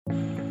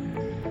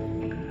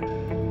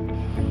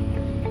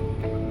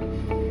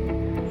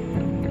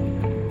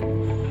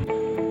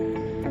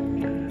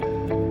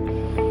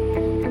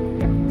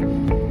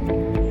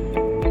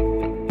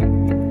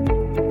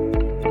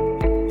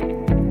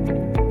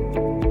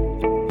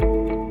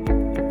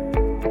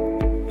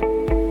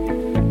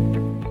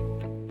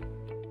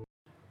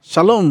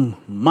Shalom,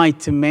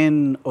 mighty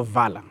men of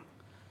valor.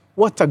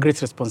 What a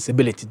great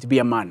responsibility to be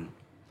a man.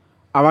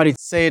 I've already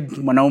said,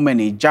 mwanaume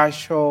ni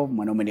jasho,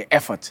 mwanaume ni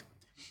effort.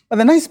 But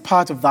the nice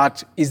part of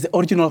that is the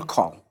original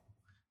call.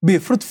 Be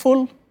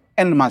fruitful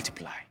and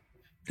multiply.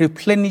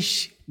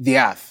 Replenish the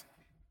earth.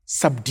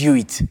 Subdue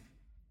it.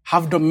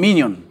 Have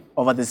dominion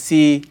over the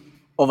sea,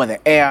 over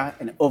the air,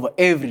 and over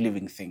every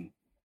living thing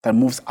that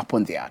moves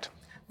upon the earth.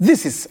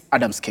 This is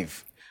Adam's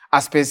Cave, a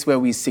space where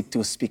we seek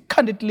to speak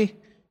candidly,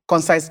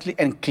 concisely,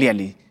 and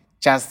clearly,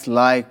 just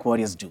like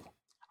warriors do.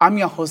 I'm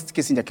your host,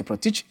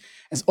 KINSLEY.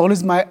 It's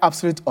always my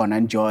absolute honor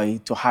and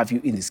joy to have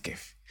you in this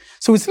cave.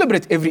 So we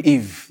celebrate every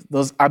Eve,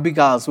 those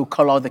Abigails who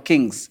call out the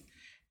kings,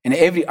 and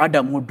every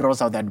Adam who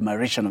draws out the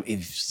admiration of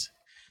Eves.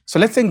 So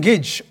let's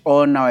engage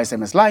on our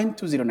SMS line,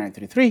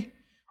 20933,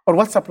 or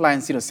WhatsApp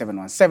line,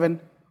 0717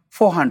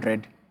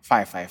 400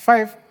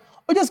 555,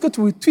 or just go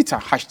to Twitter,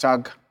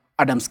 hashtag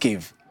Adam's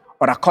Cave,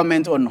 or a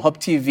comment on Hope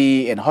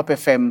TV and Hope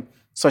FM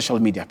social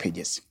media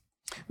pages.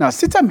 Now,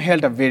 CITAM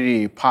held a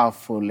very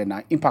powerful and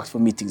impactful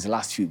meetings the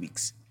last few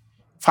weeks.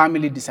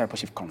 Family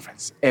Discipleship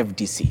Conference,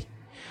 FDC,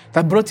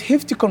 that brought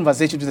hefty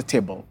conversation to the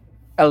table,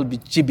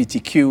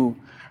 LGBTQ,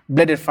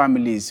 blended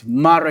families,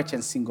 marriage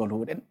and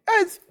singlehood, and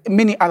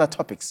many other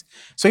topics.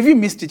 So if you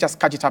missed it, just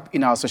catch it up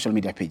in our social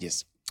media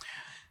pages.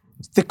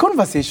 The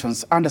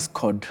conversations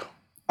underscored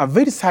a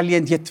very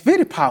salient yet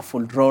very powerful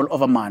role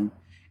of a man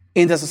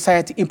in the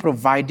society in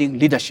providing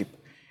leadership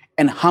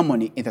and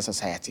harmony in the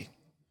society.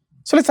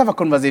 So let's have a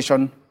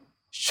conversation.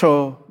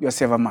 Show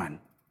yourself a man.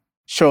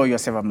 Show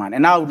yourself a man.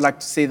 And I would like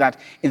to say that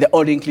in the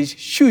Old English,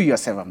 show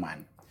yourself a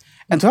man.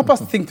 And to help us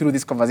think through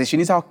this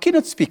conversation is our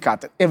keynote speaker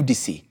at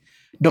FDC,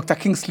 Dr.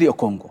 KINSLEY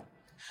OKONKWO.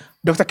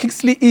 Dr.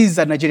 KINSLEY is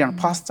a Nigerian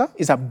pastor,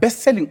 is a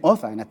best-selling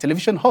author and a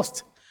television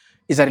host,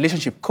 is a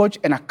relationship coach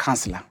and a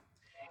counselor.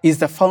 He is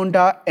the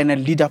founder and a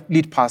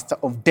lead pastor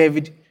of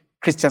David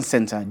Christian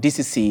Center,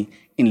 DCC,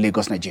 in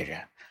Lagos,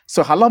 Nigeria.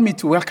 So allow me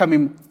to welcome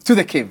him to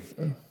the cave.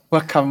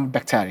 Welcome,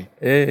 Dr.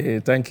 Hey,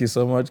 thank you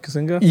so much,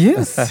 Kisinga.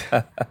 Yes.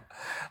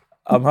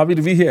 I'm happy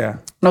to be here.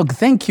 No,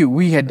 thank you.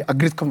 We had a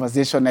great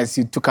conversation as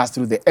you took us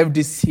through the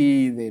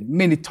FDC, the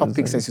many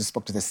topics as you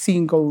spoke to the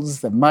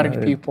singles, the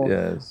married people.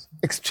 Yes.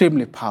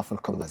 Extremely powerful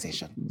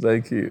conversation.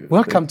 Thank you.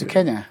 Welcome to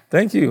Kenya.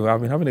 Thank you.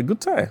 I've been having a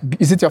good time.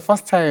 Is it your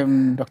first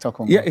time, Dr.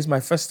 Okonkwwo? Yeah, it's my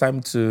first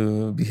time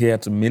to be here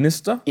to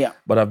minister. Yeah.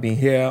 But I've been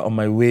here on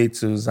my way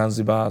to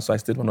Zanzibar, so I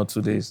stayed 1 or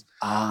 2 days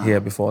here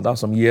before. That was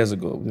some years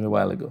ago, a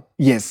while ago.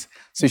 Yes.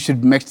 So you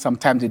should make some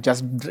time to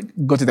just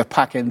go to the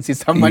park and see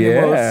some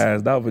animals.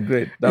 Yes, that would be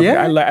great.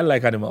 I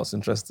like animals,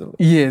 interestingly.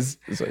 Yes.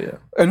 So, yeah.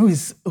 And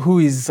who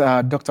is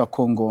Dr.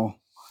 Okonkwwo?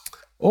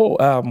 Oh,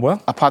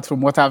 well. Apart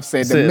from what I've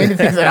said, the many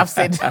things that I've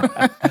said.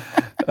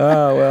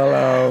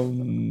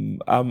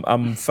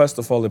 I'm first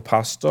of all a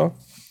pastor,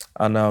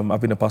 and I've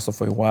been a pastor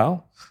for a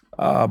while.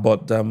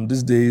 But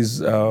these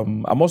days,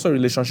 I'm also a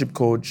relationship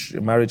coach,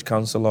 a marriage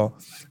counselor,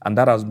 and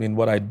that has been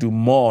what I do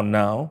more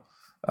now.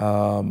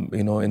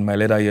 In my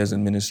later years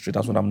in ministry,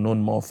 that's what I'm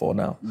known more for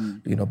now.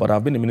 But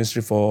I've been in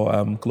ministry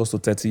for close to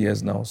 30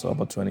 years now, so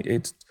about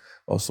 28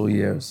 or so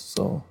years.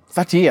 So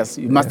 30 years.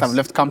 You must have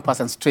left campus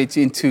and straight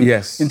into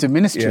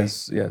ministry.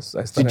 Yes.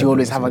 Did you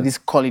always have this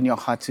call in your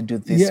heart to do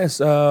this? Yes.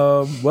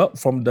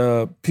 From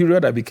the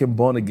period I became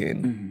born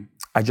again,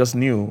 I just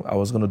knew I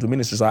was going to do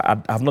ministry. So I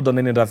have not done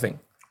any other thing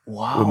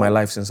with my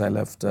life since I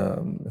left.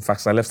 In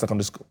fact, I left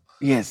secondary school.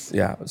 Yes.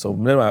 Yeah. So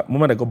the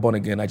moment I got born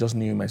again, I just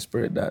knew in my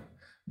spirit that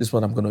this is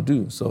what I'm going to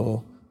do.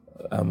 So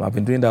I've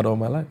been doing that all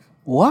my life.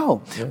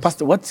 Wow. Yes.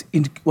 Pastor, what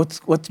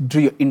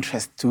drew your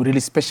interest to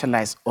really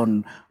specialize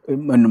on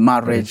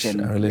marriage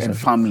and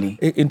family?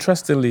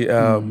 Interestingly,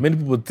 many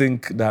people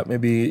think that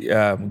maybe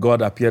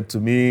God appeared to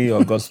me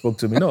or God spoke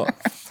to me. No,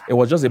 it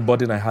was just a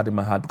burden I had in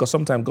my heart, because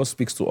sometimes God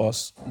speaks to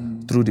us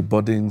through the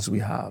burdens we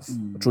have,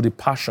 through the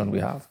passion we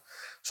have.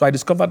 So I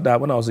discovered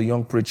that when I was a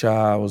young preacher,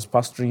 I was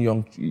pastoring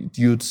young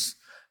youths,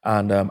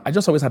 and I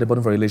just always had a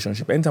burden for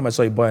relationship. Anytime I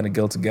saw a boy and a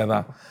girl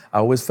together, I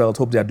always felt,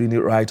 hope they're doing it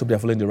right, hope they're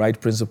following the right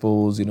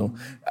principles, It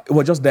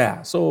was just there.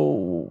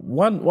 So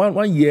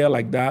one year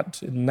like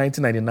that, in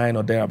 1999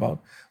 or thereabout,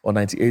 or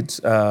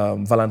 98,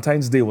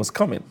 Valentine's Day was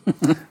coming.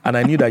 And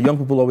I knew that young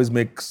people always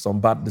make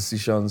some bad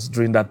decisions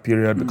during that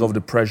period because of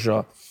the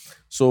pressure.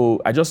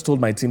 So I just told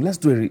my team, let's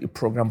do a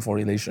program for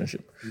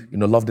relationship,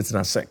 love, dating,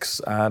 and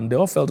sex. And they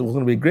all felt it was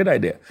going to be a great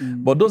idea.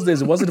 But those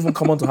days, it wasn't even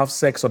common to have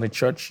sex on a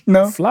church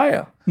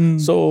flyer.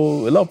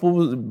 So a lot of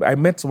people, I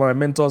met some of my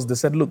mentors, they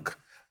said, look,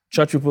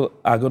 church people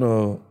are going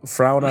to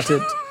frown at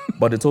it.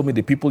 But they told me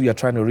the people you're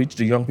trying to reach,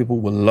 the young people,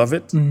 will love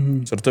it. So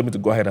they told me to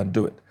go ahead and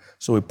do it.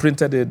 So we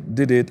printed it,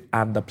 did it,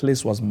 and the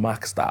place was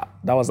maxed out.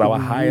 That was our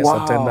highest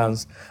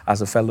attendance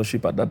as a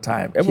fellowship at that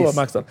time. Everyone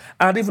maxed out.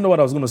 I didn't even know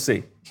what I was going to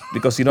say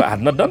because, I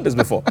had not done this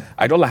before.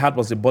 All I had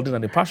was a burden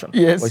and a passion.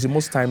 Yes. But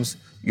most times,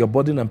 your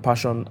burden and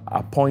passion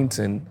are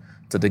pointing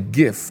to the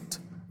gift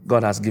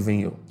God has given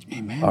you.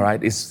 Amen. All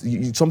right? It's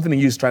something in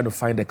you is trying to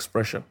find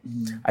expression.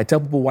 I tell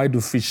people, why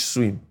do fish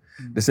swim?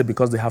 They say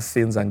because they have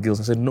fins and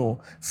gills. I said,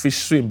 no, fish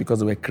swim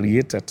because they were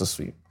created to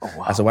swim. Oh,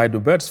 wow. I said, why do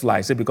birds fly?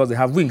 I said, because they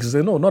have wings. I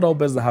said, no, not all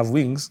birds that have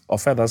wings or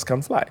feathers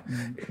can fly.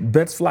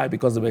 Birds fly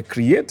because they were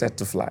created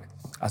to fly.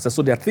 I said,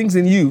 so there are things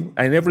in you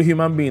and in every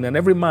human being and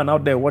every man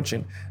out there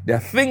watching, there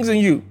are things in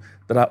you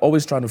that are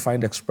always trying to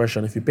find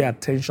expression if you pay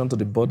attention to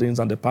the burdens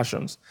and the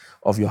passions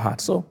of your heart.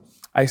 So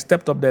I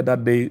stepped up there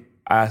that day.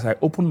 As I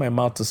opened my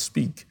mouth to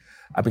speak,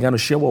 I began to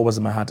share what was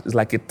in my heart. It's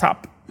like a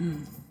tap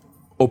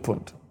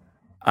opened.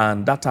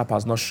 And that tap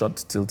has not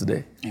shut till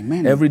today.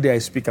 Amen. Every day I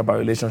speak about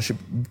relationship,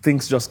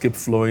 things just keep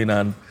flowing.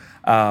 And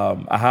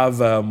I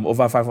have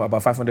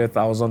about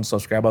 500,000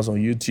 subscribers on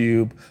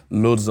YouTube,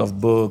 loads of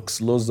books,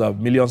 loads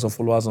of millions of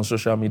followers on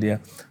social media,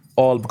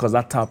 all because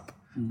that tap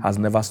has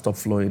never stopped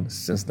flowing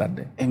since that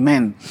day.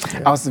 Amen.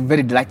 Yeah. I was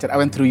very delighted. I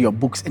went through your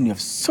books and you have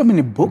so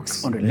many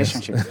books on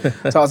relationships.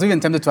 So I was even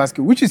tempted to ask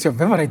you, which is your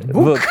favorite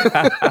book?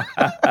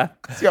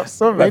 You have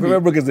so many. My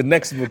favorite book is the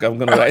next book I'm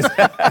going to write.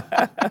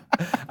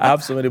 I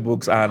have so many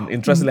books, and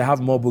interestingly, I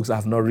have more books I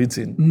have not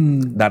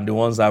written than the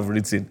ones I've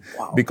written.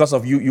 Wow. Because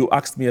of you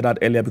asked me that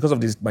earlier, because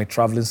of my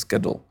traveling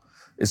schedule.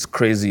 It's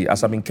crazy.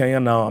 As I'm in Kenya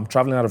now, I'm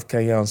traveling out of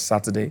Kenya on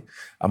Saturday.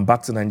 I'm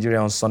back to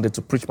Nigeria on Sunday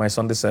to preach my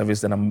Sunday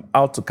service. Then I'm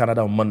out to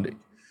Canada on Monday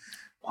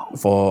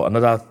for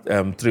another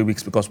 3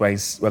 weeks because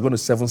we're going to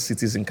 7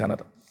 cities in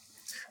Canada.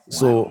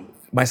 So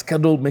my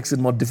schedule makes it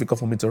more difficult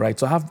for me to write.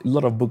 So I have a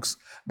lot of books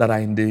that are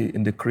in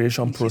the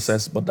creation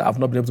process, but I've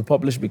not been able to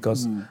publish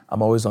because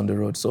I'm always on the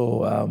road.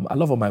 So I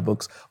love all my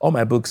books. All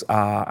my books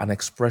are an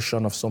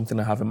expression of something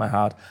I have in my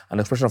heart, an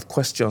expression of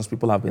questions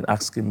people have been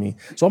asking me.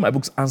 So all my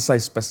books answer a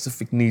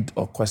specific need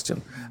or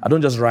question. I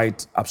don't just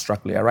write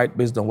abstractly. I write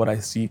based on what I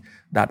see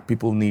that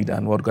people need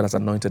and what God has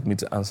anointed me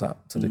to answer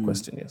to the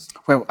question, yes.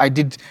 Well, I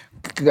did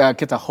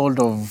get a hold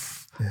of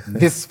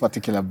this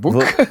particular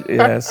book.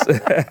 Yes.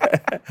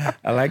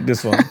 I like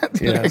this one.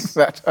 Yes.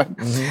 Like that one.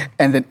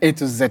 And then A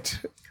to Z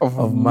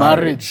of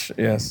marriage.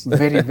 Yes.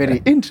 Very,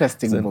 very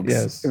interesting books.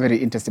 Yes. Very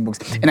interesting books.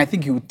 And I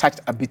think you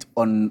touched a bit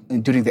on,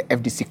 during the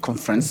FDC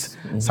conference,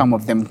 some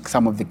of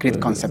the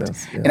great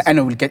concepts. Yes. And I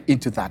know we'll get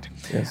into that.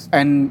 Yes.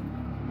 And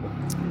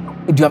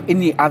do you have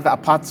any other,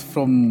 apart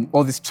from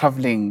all this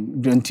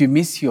traveling, don't you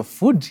miss your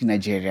food in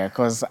Nigeria?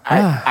 Because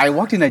I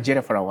worked in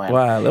Nigeria for a while.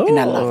 Wow. And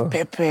I love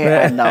pepper,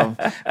 I love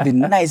the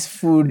nice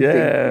food,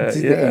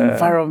 the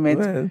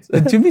environment.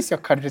 Do you miss your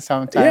country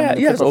sometimes?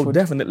 Yes,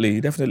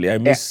 definitely. I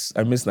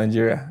miss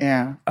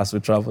Nigeria as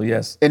we travel,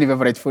 yes. Any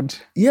favorite food?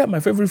 Yeah,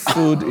 my favorite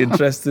food,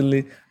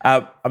 interestingly,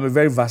 I'm a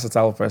very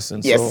versatile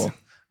person. Yes. So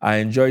I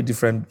enjoy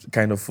different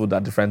kind of food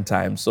at different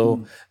times.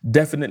 So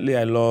definitely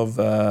I love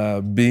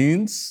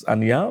beans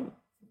and yam.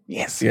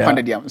 Yes,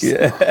 pounded yams.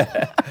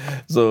 Yeah.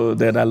 So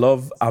then I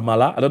love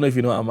amala. I don't know if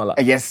you know amala.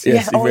 Yes.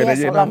 If Oh, you're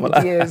yes, I love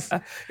it, yes.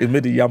 It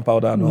made the yam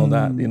powder and all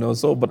that,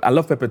 So, but I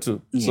love pepper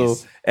too. Yes.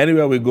 So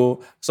anywhere we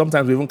go,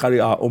 sometimes we even carry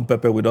our own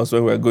pepper with us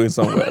when we're going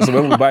somewhere. So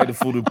when we buy the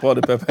food, we pour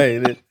the pepper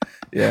in it.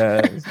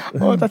 Yeah.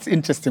 Oh, that's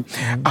interesting.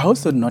 I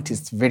also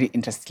noticed, very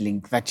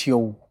interesting, that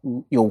your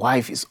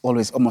wife is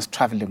always almost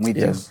traveling with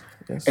you. Yes.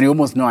 And you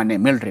almost know her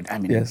name, Mildred. I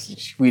mean,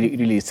 yes. we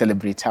really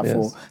celebrate her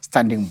for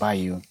standing by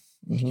you.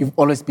 You've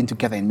always been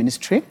together in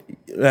ministry?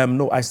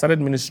 No, I started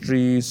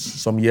ministry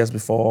some years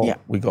before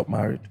we got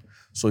married.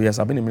 So yes,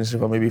 I've been in ministry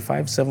for maybe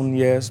 5-7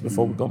 years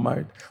before we got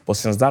married. But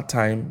since that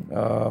time,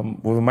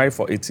 we've been married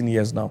for 18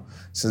 years now.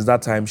 Since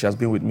that time, she has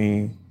been with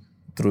me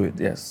through it,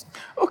 yes.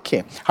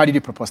 Okay. How did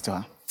you propose to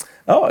her?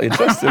 Oh,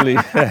 interestingly,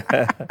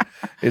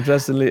 it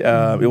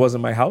was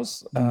in my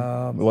house.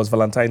 It was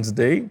Valentine's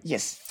Day.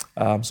 Yes.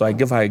 So I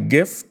gave her a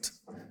gift.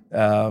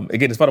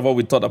 Again, it's part of what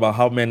we thought about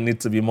how men need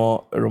to be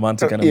more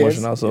romantic and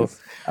emotional.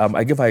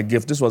 I gave her a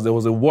gift. There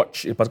was a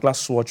watch, a particular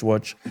Swatch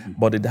watch,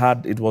 but it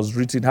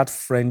had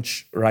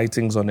French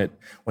writings on it.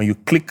 When you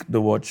click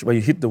the watch, when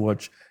you hit the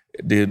watch,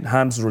 the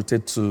hands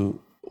rotate to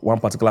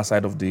one particular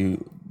side of the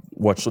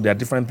watch. So there are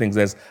different things.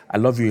 There's I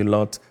love you a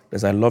lot.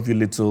 There's I love you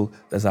little.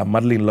 There's I'm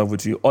madly in love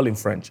with you, all in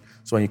French.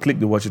 So when you click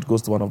the watch, it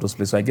goes to one of those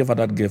places. So I gave her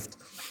that gift.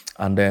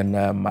 And then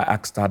I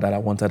asked her that I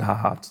wanted her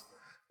heart.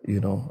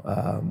 And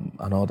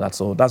all that.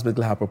 So that's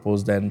basically how I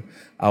proposed. Then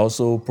I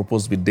also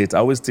proposed with date. I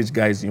always teach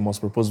guys, you must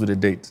propose with a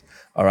date.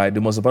 All right.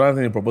 The most important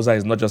thing in proposal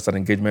is not just an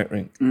engagement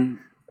ring.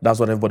 That's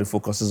what everybody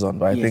focuses on.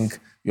 But I think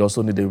you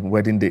also need a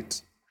wedding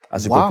date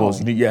as you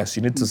propose.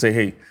 You need to say,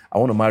 hey, I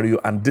want to marry you,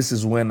 and this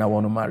is when I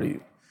want to marry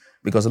you.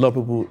 Because a lot of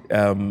people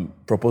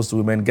propose to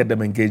women, get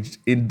them engaged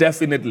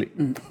indefinitely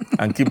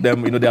and keep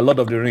them, there are a lot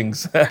of the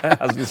rings,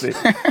 as we say.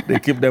 They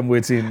keep them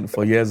waiting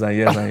for years and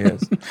years and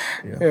years.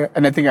 Yeah.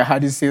 And I think I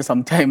heard you say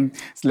sometime,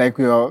 it's like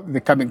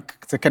the kind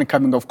of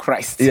coming of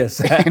Christ.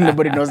 Yes.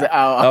 Nobody knows the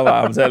hour. Oh,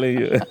 I'm telling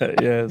you,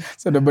 yes.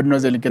 So nobody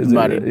knows when you get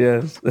married.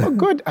 Yes. Oh,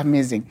 good,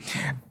 amazing.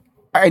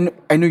 I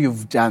know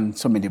you've done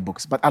so many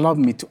books, but allow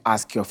me to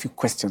ask you a few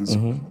questions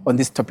on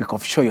this topic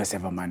of show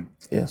yourself a man.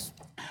 Yes.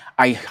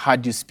 I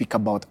heard you speak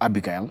about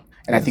Abigail,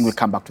 and I think we'll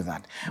come back to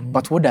that.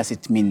 But what does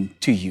it mean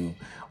to you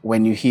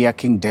when you hear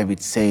King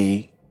David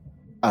say,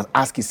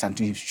 ask his son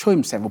to show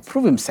himself or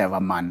prove himself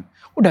a man?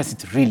 What does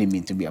it really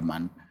mean to be a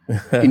man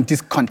in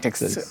this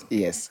context?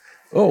 Yes.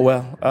 Oh,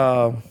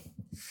 well,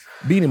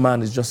 being a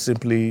man is just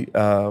simply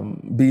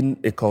being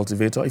a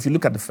cultivator. If you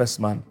look at the first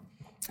man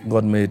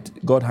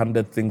God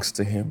handed things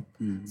to him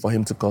for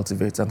him to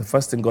cultivate. And the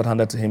first thing God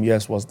handed to him,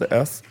 yes, was the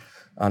earth.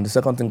 And the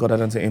second thing God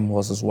handed to him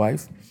was his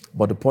wife.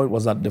 But the point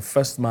was that the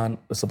first man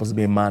was supposed to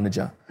be a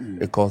manager,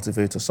 a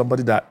cultivator,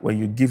 somebody that when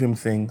you give him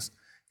things,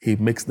 he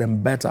makes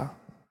them better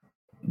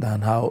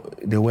than how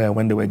they were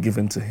when they were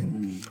given to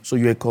him. So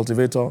you're a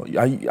cultivator.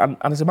 And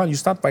as a man, you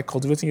start by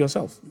cultivating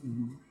yourself.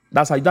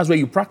 That's where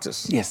you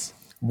practice. Yes.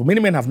 But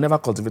many men have never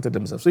cultivated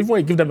themselves. So even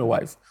when you give them a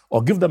wife,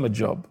 or give them a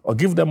job, or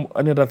give them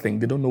any other thing,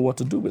 they don't know what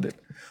to do with it.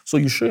 So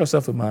you show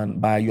yourself a man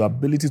by your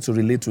ability to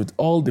relate with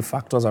all the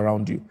factors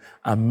around you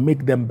and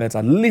make them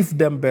better, live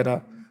them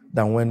better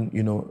than when,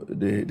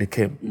 they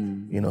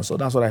came. So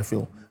that's what I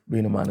feel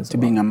being a man is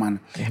about. Being a man.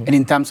 And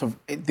in terms of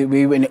the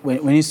way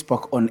when you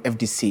spoke on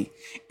FDC,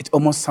 it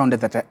almost sounded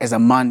that as a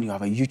man, you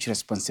have a huge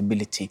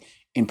responsibility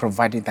in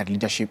providing that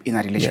leadership in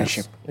a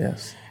relationship.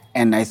 Yes.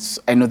 And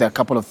I know there are a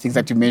couple of things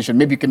that you mentioned.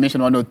 Maybe you can mention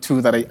one or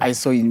two that I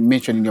saw you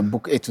mention in your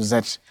book, A to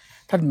Z,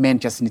 that men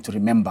just need to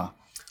remember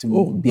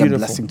to be a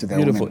blessing to their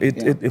women.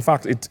 In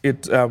fact,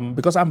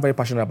 because I'm very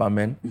passionate about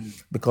men,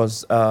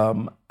 because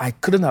I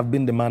couldn't have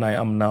been the man I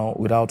am now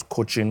without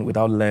coaching,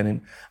 without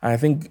learning. And I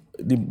think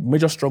the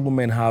major struggle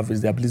men have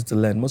is the ability to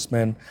learn. Most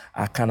men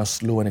are kind of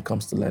slow when it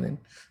comes to learning.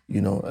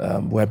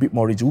 We're a bit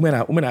more rigid.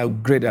 Women are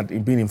great at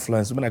being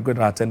influenced. Women are great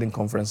at attending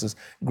conferences,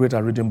 great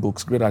at reading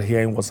books, great at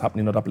hearing what's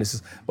happening in other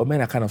places. But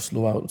men are kind of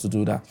slow to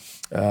do that.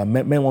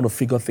 Men want to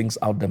figure things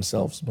out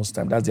themselves most of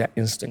the time. That's their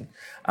instinct.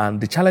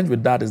 And the challenge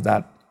with that is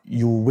that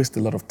you waste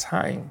a lot of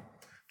time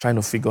trying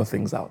to figure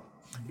things out.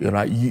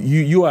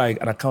 You are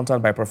an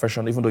accountant by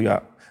profession, even though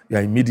you're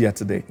in media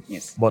today.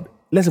 Yes. But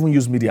let's even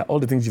use media, all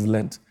the things you've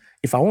learned.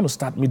 If I want to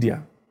start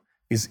media,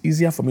 it's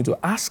easier for me to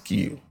ask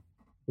you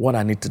what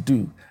I need to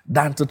do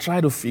than to try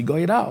to figure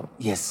it out.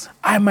 Yes.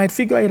 I might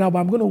figure it out, but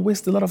I'm going to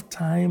waste a lot of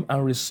time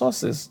and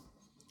resources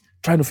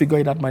trying to figure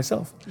it out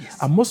myself. Yes.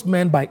 And most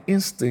men by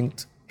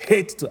instinct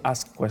hate to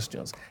ask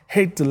questions,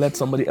 hate to let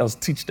somebody else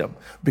teach them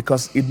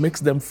because it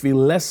makes them feel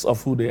less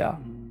of who they are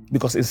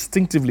because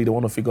instinctively they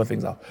want to figure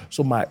things out.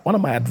 So one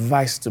of my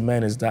advice to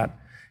men is that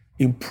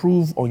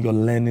improve on your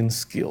learning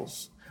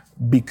skills.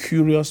 Be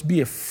curious,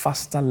 be a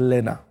faster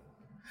learner,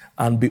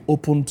 and be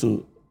open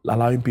to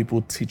allowing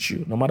people teach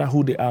you. No matter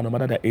who they are, no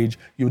matter their age,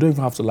 you don't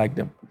even have to like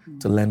them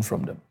to learn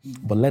from them.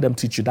 But let them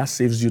teach you. That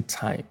saves you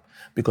time.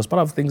 Because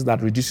part of the things that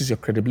reduces your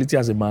credibility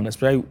as a man,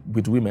 especially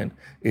with women,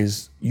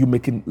 is you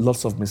making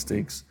lots of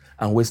mistakes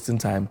and wasting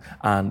time,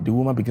 and the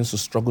woman begins to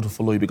struggle to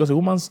follow you. Because a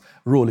woman's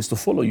role is to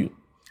follow you.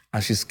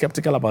 And she's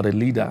skeptical about a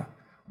leader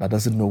that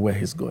doesn't know where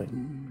he's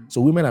going. So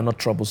women are not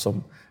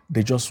troublesome.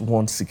 They just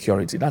want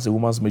security. That's a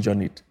woman's major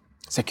need.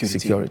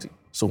 Security.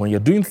 So when you're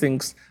doing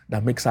things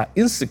that makes her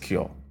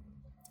insecure,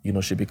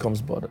 she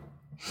becomes bothered.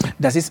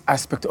 Does this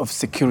aspect of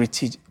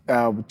security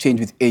change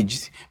with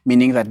age,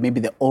 meaning that maybe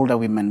the older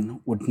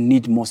women would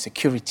need more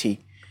security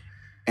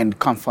and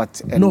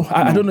comfort? No,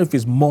 I don't know if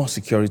it's more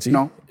security.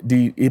 No?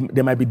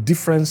 There might be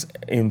difference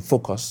in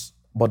focus,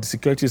 but the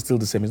security is still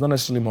the same. It's not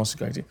necessarily more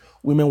security.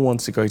 Women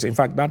want security. In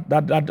fact,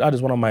 that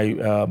is one of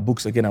my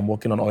books, again, I'm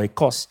working on, or a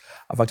course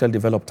I've actually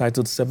developed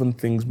titled 7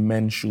 Things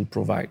Men Should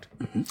Provide.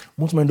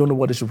 Most men don't know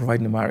what they should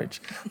provide in a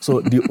marriage.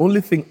 So the only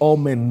thing all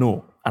men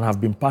know and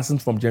have been passing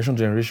from generation to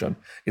generation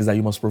is that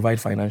you must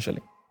provide financially.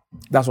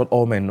 That's what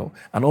all men know.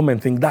 And all men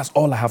think that's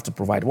all I have to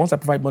provide. Once I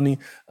provide money,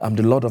 I'm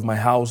the lord of my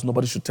house.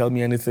 Nobody should tell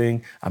me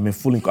anything. I'm in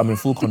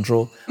full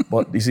control.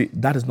 But you see,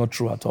 that is not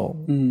true at all.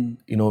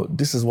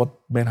 This is what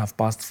men have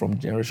passed from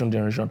generation to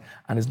generation,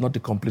 and it's not the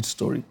complete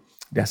story.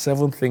 There are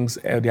 7 things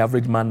the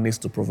average man needs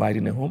to provide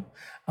in a home,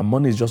 and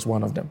money is just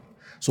one of them.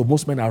 So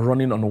most men are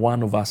running on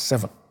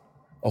 1/7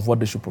 of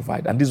what they should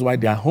provide. And this is why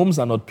their homes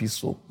are not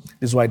peaceful.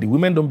 This is why the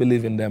women don't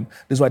believe in them.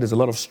 This is why there's a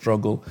lot of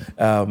struggle.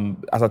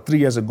 As of 3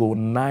 years ago,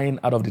 9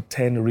 out of the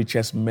 10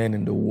 richest men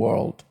in the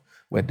world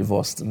were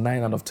divorced.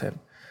 9 out of 10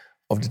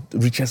 of the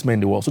richest men in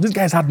the world. So these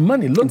guys had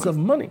money, loads of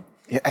money.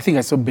 Yeah, I think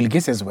I saw Bill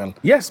Gates as well.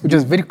 Yes. Which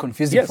is very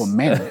confusing for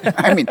men.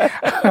 I mean,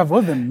 I have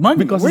all the money.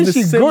 Because where's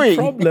she going?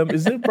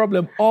 It's the same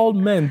problem all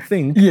men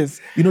think. Yes.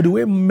 The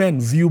way men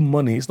view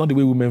money is not the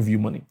way women view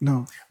money.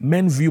 No.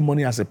 Men view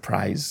money as a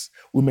prize.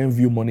 Women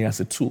view money as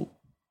a tool.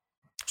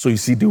 So you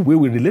see, the way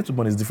we relate to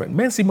money is different.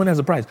 Men see money as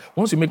a prize.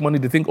 Once you make money,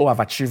 they think, oh, I've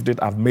achieved it,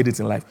 I've made it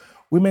in life.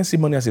 Women see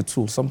money as a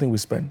tool, something we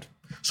spend.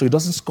 So it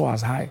doesn't score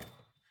as high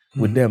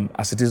with them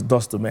as it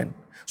does to men.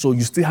 So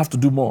you still have to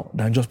do more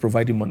than just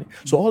providing money.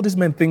 So all these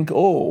men think,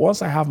 oh,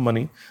 once I have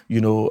money,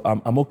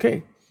 I'm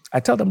okay. I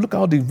tell them, look at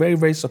all the very,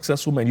 very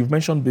successful men. You've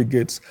mentioned Bill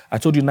Gates. I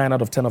told you 9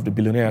 out of 10 of the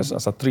billionaires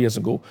as of 3 years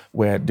ago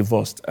were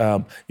divorced.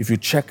 If you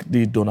check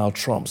the Donald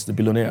Trumps, the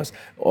billionaires,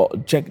 or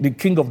check the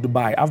King of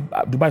Dubai.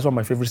 Dubai is one of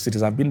my favorite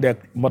cities. I've been there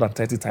more than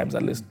 30 times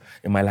at least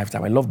in my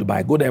lifetime. I love Dubai.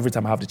 I go there every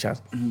time I have the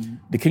chance.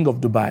 The King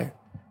of Dubai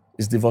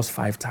is divorced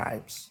 5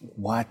 times.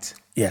 What?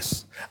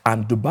 Yes.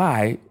 And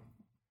Dubai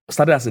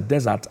started as a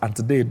desert, and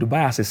today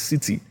Dubai as a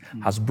city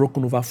has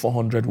broken over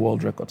 400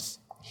 world records.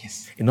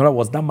 Yes. In other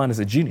words, that man is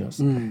a genius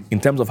in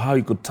terms of how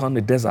he could turn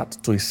a desert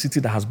to a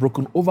city that has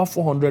broken over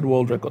 400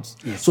 world records.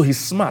 Yes. So he's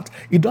smart.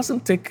 It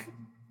doesn't take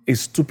a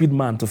stupid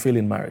man to fail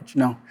in marriage.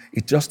 No.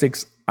 It just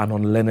takes an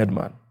unlearned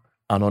man,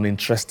 an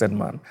uninterested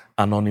man,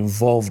 an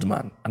uninvolved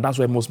man. And that's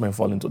where most men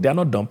fall into. They are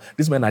not dumb.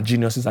 These men are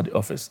geniuses at the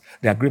office.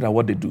 They are great at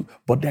what they do,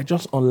 but they're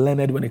just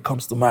unlearned when it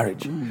comes to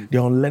marriage.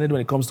 They're unlearned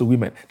when it comes to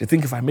women. They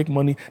think if I make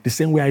money, the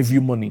same way I view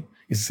money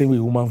is the same way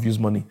a woman views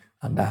money.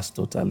 And that's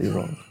totally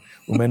wrong.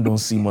 Women don't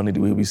see money the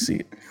way we see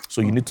it.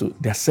 So you need to,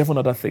 there are 7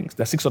 other things,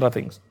 there are 6 other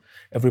things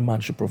every man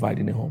should provide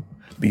in a home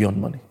beyond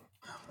money.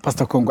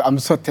 Pastor Okongwo, I'm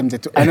so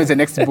tempted to, I know it's the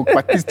next book,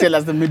 but please tell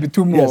us maybe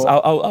 2 more. Yes,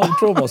 I'll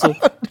throw more. So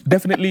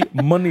definitely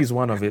money is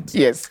one of it.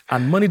 Yes.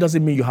 And money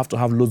doesn't mean you have to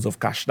have loads of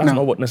cash. That's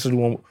not what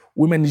necessarily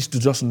women need to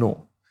just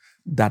know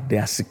that they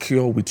are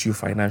secure with you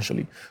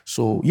financially.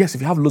 So yes,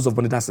 if you have loads of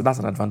money, that's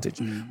an advantage.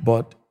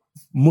 But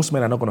most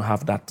men are not going to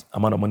have that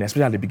amount of money,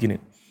 especially at the beginning.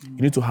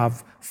 You need to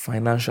have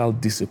financial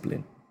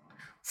discipline,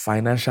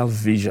 financial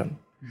vision,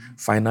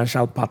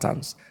 financial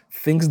patterns,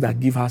 things that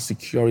give her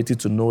security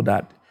to know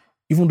that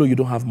even though you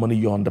don't have money,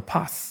 you're on the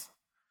path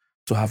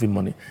to having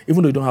money.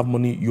 Even though you don't have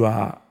money, you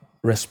are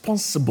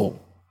responsible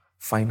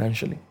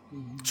financially.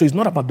 So it's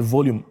not about the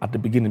volume at the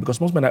beginning, because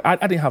most men, I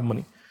didn't have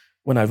money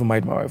when I even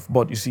married my wife.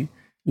 But you see,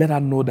 let her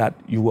know that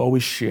you will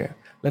always share.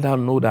 Let her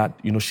know that,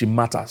 she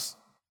matters.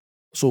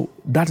 So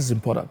that is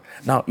important.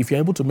 Now, if you're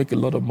able to make a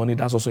lot of money,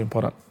 that's also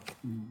important.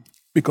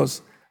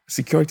 Because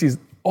security is,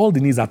 all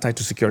the needs are tied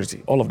to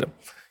security, all of them.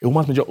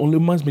 Only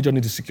woman's major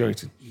need is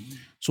security.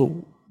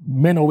 So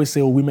men always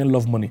say, oh, women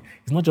love money.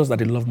 It's not just that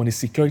they love money,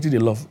 security they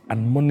love,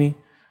 and money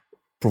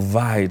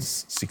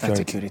provides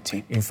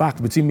security. In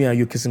fact, between me and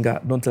you,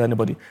 Kissinger, don't tell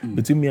anybody,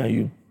 between me and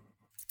you,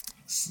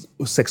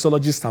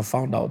 sexologists have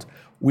found out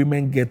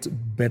women get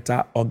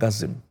better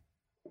orgasm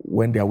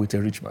when they are with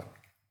a rich man.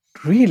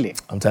 Really?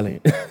 I'm telling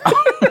you.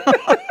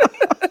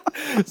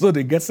 So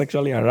they get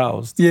sexually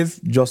aroused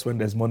just when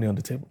there's money on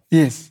the table.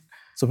 Yes.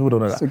 So people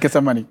don't know that. So get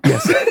some money.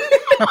 Yes.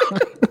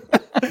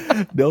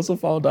 They also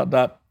found out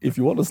that if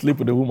you want to sleep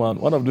with a woman,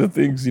 one of the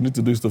things you need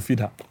to do is to feed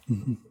her.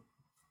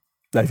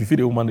 Like if you feed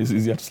a woman, it's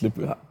easier to sleep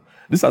with her.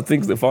 These are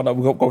things they found out.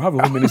 We have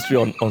a whole ministry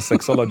on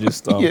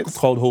sexologists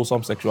called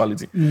Wholesome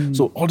Sexuality.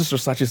 So all these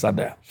researches are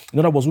there. In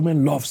other words,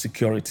 women love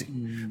security.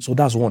 So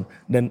that's one.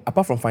 Then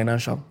apart from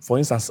financial, for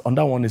instance, on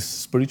that one is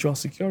spiritual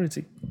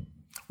security.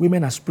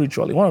 Women are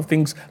spiritual. One of the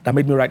things that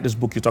made me write this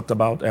book you talked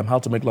about, how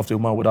to make love to a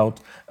woman without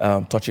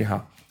touching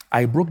her.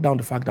 I broke down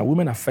the fact that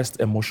women are first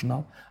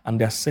emotional and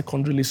they're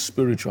secondarily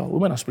spiritual.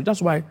 Women are spiritual.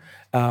 That's why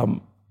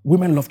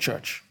women love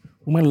church.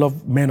 Women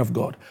love men of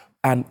God.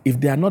 And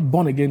if they are not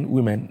born again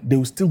women, they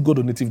will still go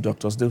to native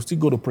doctors. They will still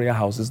go to prayer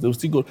houses. They will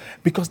still go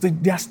because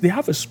they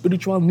have a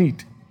spiritual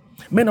need.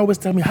 Men always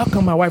tell me, how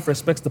come my wife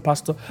respects the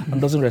pastor and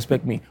doesn't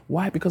respect me?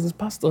 Why? Because the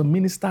pastor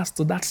ministers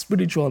to that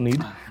spiritual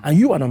need and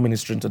you are not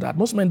ministering to that.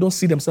 Most men don't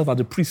see themselves as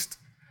the priest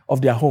of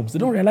their homes. They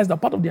don't realize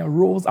that part of their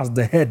roles as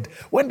the head.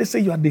 When they say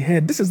you are the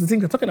head, this is the thing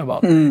they're talking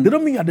about. They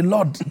don't mean you are the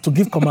Lord to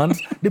give commands.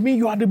 They mean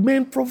you are the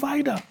main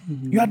provider.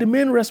 You are the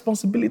main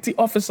responsibility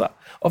officer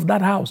of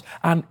that house.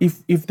 And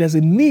if there's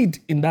a need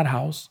in that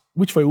house,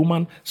 which for a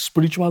woman,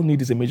 spiritual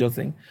need is a major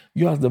thing,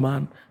 you as the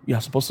man, you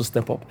are supposed to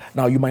step up.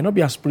 Now, you might not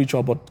be as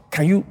spiritual, but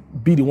can you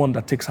be the one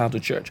that takes her to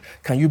church?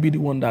 Can you be the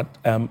one that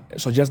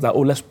suggests that,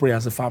 let's pray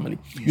as a family?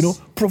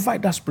 Yes.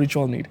 Provide that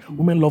spiritual need.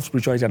 Women love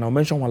spirituality, and I'll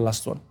mention one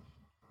last one.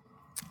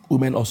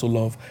 Women also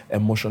love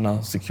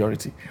emotional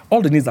security.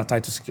 All the needs are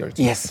tied to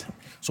security. Yes.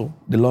 So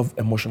they love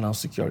emotional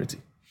security.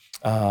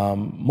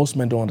 Most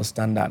men don't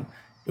understand that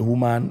a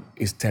woman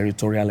is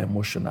territorial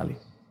emotionally.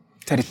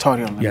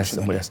 Territorial.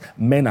 Yes.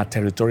 Men are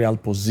territorial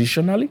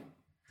positionally.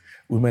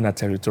 Women are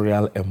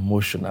territorial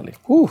emotionally.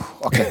 Ooh,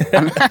 okay.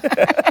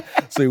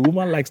 So a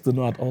woman likes to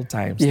know at all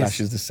times that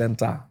she's the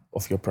center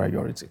of your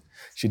priority.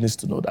 She needs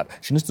to know that.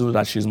 She needs to know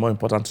that she's more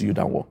important to you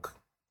than work.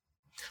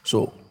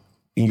 So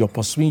in your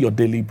pursuing your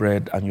daily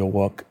bread and your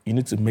work, you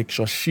need to make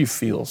sure she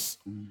feels,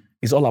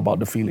 it's all about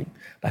the feeling,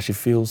 that she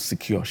feels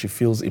secure, she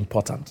feels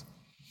important.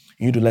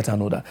 You need to let her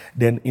know that.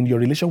 Then in your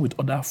relation with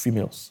other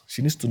females,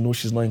 she needs to know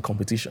she's not in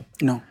competition.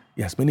 No.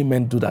 Yes, many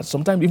men do that.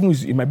 Sometimes even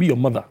it might be your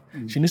mother.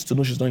 She needs to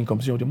know she's not in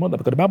competition with your mother,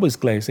 because the Bible is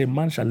clear. It says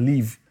man shall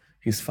leave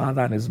his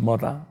father and his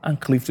mother and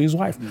cleave to his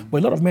wife. But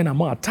a lot of men are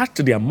more attached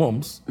to their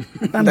moms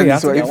than they are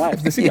to their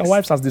wives. They see their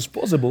wives as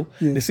disposable.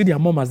 They see their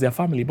mom as their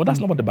family. But that's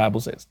not what the Bible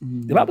says.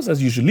 The Bible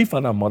says you should leave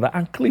father and mother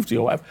and cleave to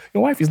your wife.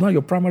 Your wife is not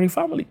your primary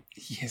family.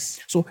 Yes.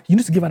 So you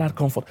need to give her that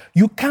comfort.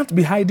 You can't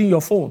be hiding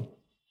your phone.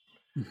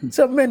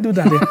 Some men do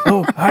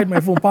that. Hide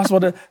my phone,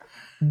 password.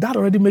 That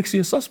already makes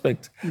you a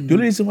suspect. The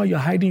only reason why you're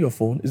hiding your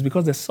phone is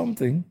because there's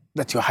something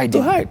that you're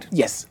hiding. To hide.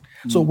 Yes.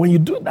 So when you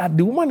do that,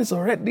 the woman is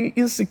already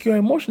insecure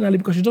emotionally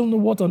because she doesn't know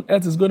what on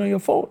earth is going on your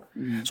phone.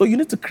 So you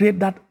need to create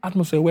that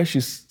atmosphere where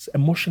she's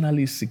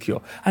emotionally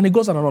secure. And it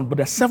goes on and on, but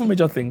there are 7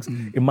 major things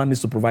a man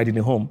needs to provide in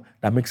a home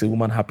that makes a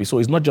woman happy. So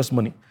it's not just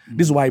money.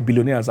 This is why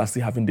billionaires are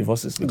still having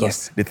divorces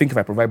because they think if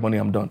I provide money,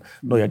 I'm done.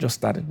 No, you're just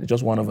starting. It's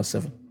just 1 over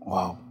 7.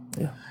 Wow.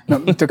 Yeah. Now,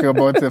 talking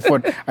about the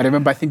phone, I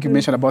remember, I think you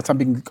mentioned about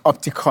something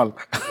optical.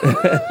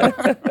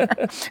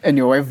 And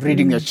your wife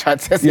reading your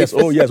charts. Yes,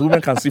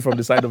 women can see from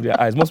the side of their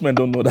eyes. Most men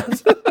don't know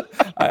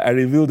that. I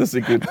revealed the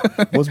secret.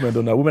 Most men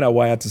don't know. Women are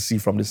wired to see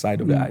from the side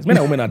of their eyes. Men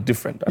and women are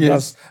different. And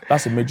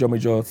that's a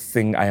major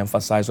thing I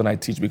emphasize when I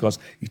teach because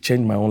it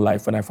changed my own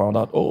life when I found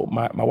out,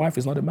 my wife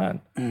is not a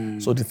man.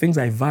 So the things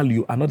I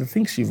value are not the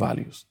things she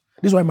values.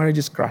 This is why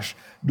marriages crash.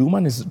 The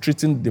woman is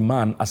treating the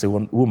man as a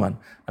woman,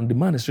 and the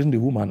man is treating the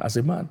woman as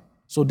a man.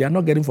 So they are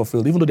not getting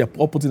fulfilled, even though they are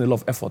all putting a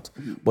lot of effort,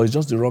 but it's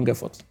just the wrong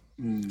effort.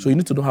 So you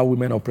need to know how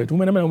women operate.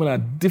 Women and women are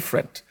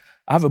different.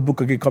 I have a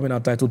book again coming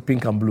out titled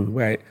Pink and Blue,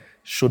 where I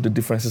show the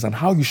differences and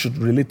how you should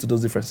relate to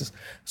those differences.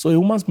 So a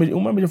woman's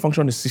major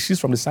function is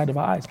she's from the side of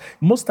her eyes.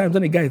 Most times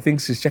when a guy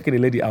thinks he's checking a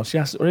lady out, she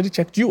has already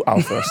checked you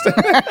out first.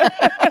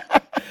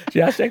 She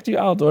has checked you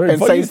out already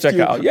before you check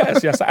her out.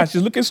 Yes, and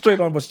she's looking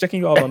straight on, but she's checking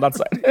you out on that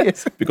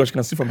side. Because she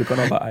can see from the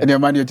corner of her eye. And your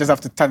man, you just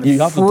have to turn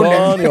your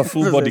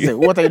full body.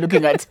 What are you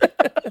looking at?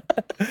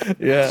 That's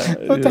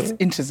Yeah.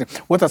 interesting.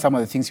 What are some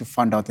of the things you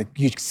found out, the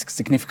huge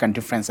significant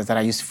differences that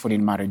are usul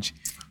in marriage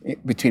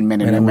between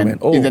men and women?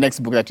 In the next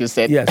book that you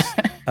said. Yes.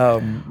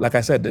 Like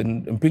I said,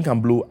 in Pink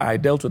and Blue, I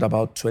dealt with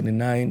about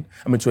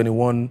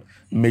 21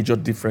 major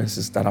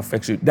differences that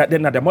affect you. There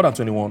are more than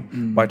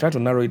 21, but I try to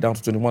narrow it down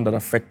to 21 that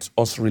affect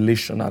us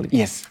relationally.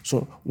 Yes.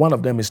 So one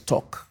of them is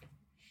talk.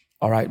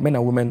 All right. Men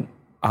and women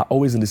are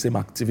always in the same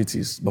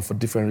activities, but for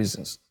different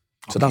reasons.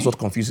 So that's what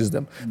confuses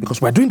them.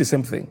 Because we're doing the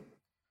same thing.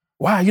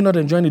 Why are you not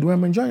enjoying it? Why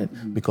am I enjoying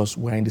it? Because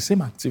we're in the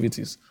same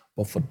activities,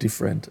 but for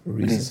different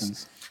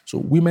reasons. So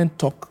women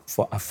talk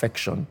for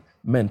affection,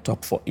 men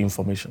talk for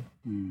information.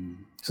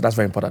 So that's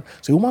very important.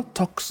 So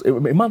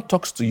a man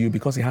talks to you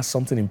because he has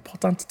something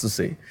important to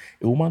say.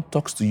 A woman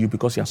talks to you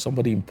because you have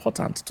somebody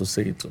important to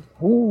say it to.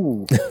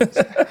 Ooh.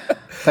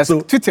 That's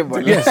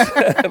tweetable. Yes,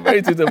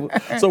 very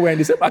tweetable. So we're in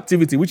the same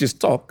activity, which is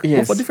talk,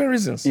 but for different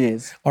reasons.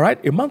 Yes. All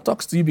right? A man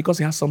talks to you because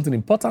he has something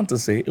important to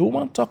say. A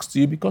woman talks to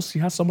you because she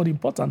has somebody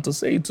important to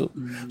say it to.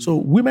 So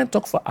women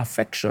talk for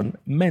affection.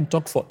 Men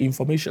talk for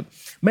information.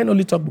 Men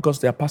only talk because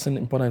they are passing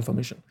important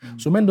information.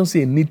 So men don't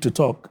see a need to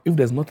talk if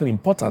there's nothing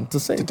important to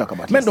say. To talk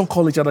about. Men don't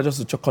call each other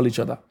just to call each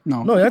other.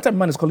 No. Every time a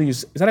man is calling you,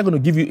 is either going to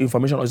give you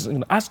information or is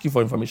going to ask you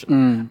for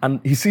information.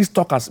 And he sees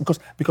talk as,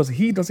 because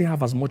he doesn't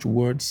have as much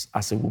words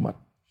as a woman.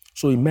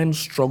 So men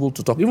struggle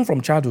to talk. Even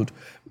from childhood,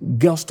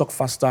 girls talk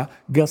faster,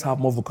 girls have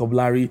more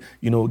vocabulary,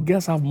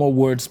 girls have more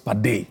words per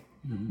day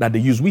that they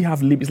use. We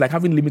have, it's like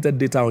having limited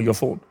data on your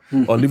phone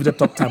or limited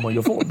talk time on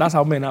your phone. That's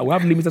how men are. We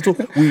have limited, so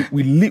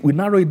we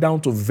narrow it down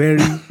to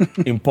very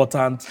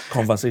important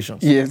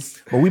conversations.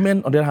 Yes. But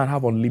women, on the other hand,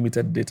 have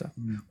unlimited data,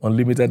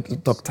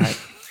 unlimited talk time.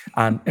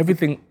 And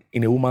everything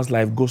in a woman's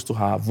life goes to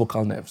her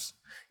vocal nerves.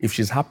 If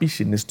she's happy,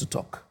 she needs to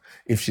talk.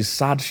 If she's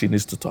sad, she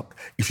needs to talk.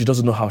 If she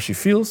doesn't know how she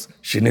feels,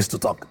 she needs to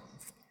talk.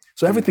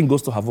 So everything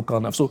goes to her vocal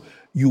nerve. So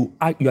you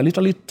are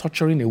literally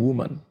torturing a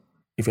woman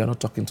if you're not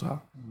talking to her.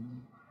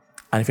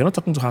 And if you're not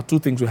talking to her, 2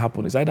 things will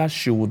happen. It's either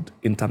she would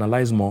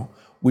internalize more,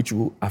 which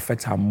will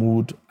affect her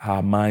mood,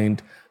 her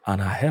mind, and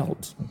her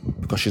health,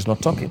 because she's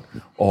not talking.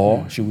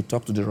 Or she would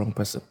talk to the wrong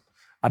person.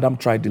 Adam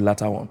tried the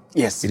latter one.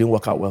 Yes. It didn't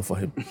work out well for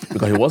him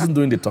because he wasn't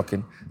doing the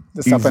talking.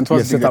 The serpent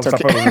was doing the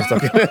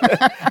talking.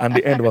 And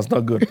the end was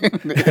not good.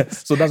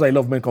 So that's why a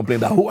lot of men complain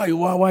that, why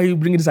are you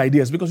bringing these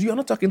ideas? Because you're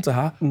not talking to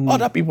her.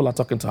 Other people are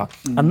talking to her.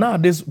 And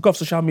nowadays,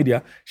 because of social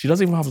media, she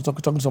doesn't even have to talk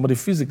to somebody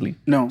physically.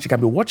 No. She can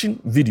be watching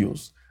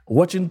videos,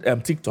 watching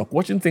TikTok,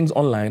 watching things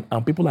online,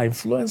 and people are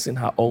influencing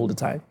her all the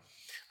time.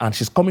 And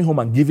she's coming home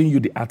and giving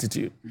you the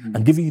attitude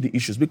and giving you the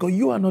issues because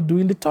you are not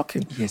doing the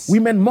talking. Yes.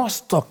 Women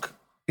must talk.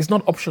 It's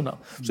not optional.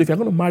 So if you're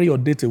going to marry or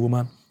date a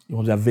woman, you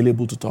must be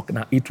available to talk.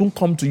 Now, it won't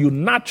come to you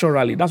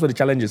naturally. That's what the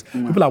challenge is.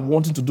 People are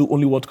wanting to do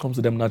only what comes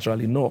to them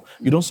naturally. No,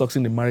 you don't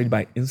succeed in marriage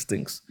by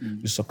instincts.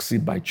 You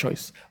succeed by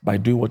choice, by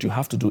doing what you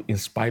have to do in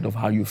spite of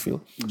how you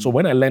feel. So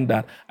when I learned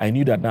that, I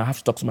knew that now I have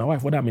to talk to my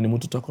wife, whether I'm in the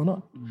mood to talk or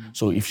not.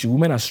 So if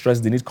women are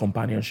stressed, they need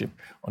companionship.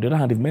 On the other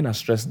hand, if men are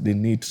stressed, they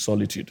need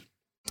solitude.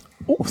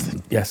 Oh,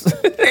 yes.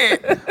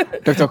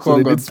 Dr.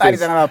 Kongo, that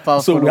is another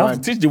powerful So we have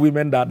one. to teach the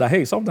women that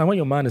hey, sometimes when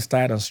your man is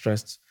tired and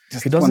stressed,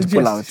 Just he doesn't want to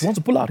pull out. He wants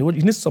to pull out.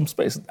 He needs some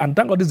space. And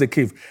thank God this is a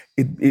cave.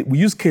 We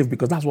use cave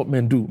because that's what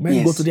men do.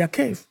 Men go to their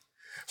cave.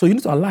 So you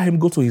need to allow him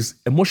go to his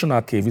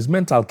emotional cave, his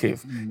mental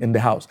cave in the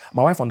house.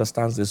 My wife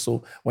understands this.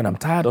 So when I'm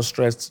tired or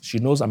stressed, she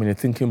knows I'm in a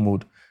thinking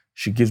mood.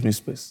 She gives me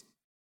space.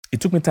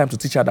 It took me time to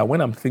teach her that when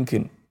I'm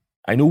thinking,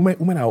 I know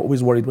women are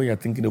always worried when you're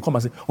thinking. They'll come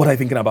and say, what are you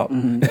thinking about?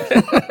 And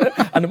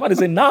the man is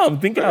saying, now I'm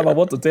thinking about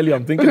what to tell you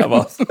I'm thinking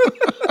about.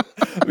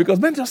 Because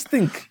men just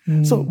think.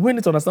 So we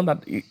need to understand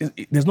that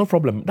there's no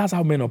problem. That's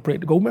how men operate.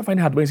 Because women find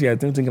it hard when they're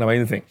thinking about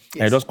anything. Yes.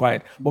 They're just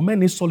quiet. But men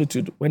need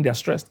solitude when they're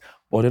stressed.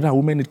 But then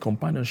women need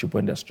companionship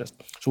when they're stressed.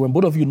 So when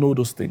both of you know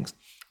those things,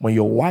 when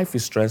your wife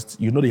is stressed,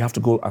 you know that you have to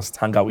go and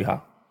hang out with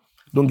her.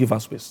 Don't give her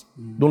space.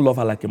 Don't love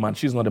her like a man.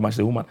 She's not a man, she's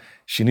a woman.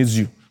 She needs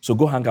you. So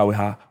go hang out with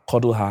her,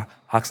 cuddle her,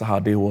 ask her how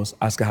her day was,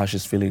 ask her how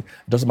she's feeling.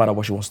 It doesn't matter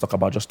what she wants to talk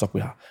about, just talk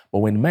with her. But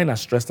when men are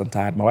stressed and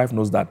tired, my wife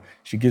knows that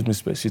she gives me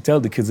space. She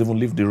tells the kids even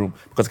leave the room,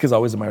 because the kids are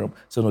always in my room.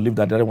 So no, leave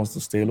that. The other wants to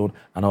stay alone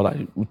and all that.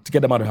 To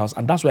get them out of the house.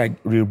 And that's where I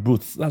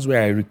reboot. That's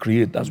where I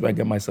recreate. That's where I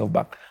get myself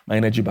back, my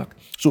energy back.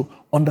 So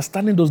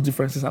understanding those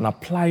differences and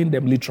applying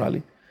them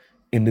literally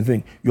in the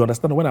thing. You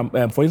understand when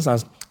I'm, for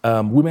instance,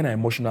 women are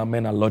emotional,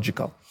 men are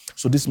logical.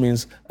 So this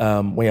means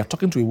when you're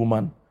talking to a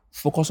woman,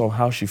 focus on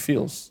how she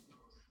feels.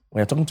 When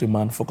you're talking to a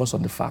man, focus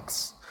on the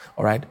facts.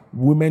 All right?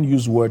 Women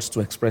use words to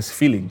express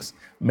feelings.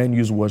 Men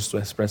use words to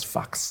express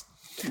facts.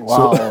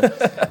 Wow.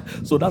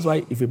 So that's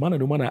why if a man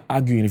and a woman are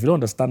arguing, if you don't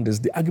understand this,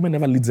 the argument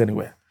never leads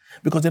anywhere.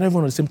 Because they're not even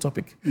on the same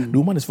topic. The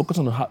woman is focused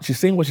on how she's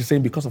saying what she's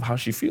saying because of how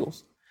she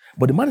feels.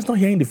 But the man is not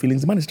hearing the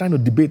feelings. The man is trying to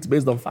debate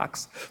based on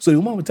facts. So the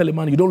woman will tell a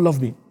man, you don't love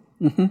me.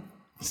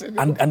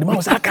 And the man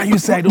will say, how can you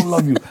say I don't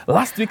love you?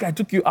 Last week I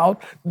took you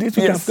out. This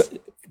week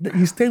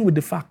he's staying with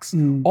the facts.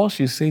 All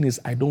she's saying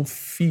is, I don't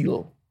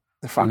feel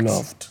the facts.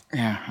 Loved.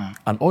 Yeah.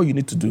 And all you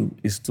need to do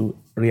is to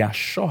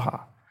reassure her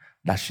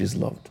that she's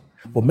loved.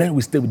 But men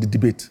will stay with the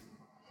debate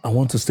and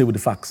want to stay with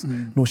the facts.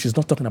 No, she's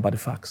not talking about the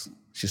facts.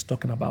 She's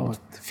talking about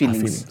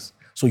feelings. Her feelings.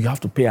 So you have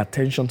to pay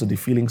attention to the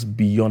feelings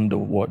beyond the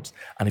words.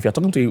 And if you're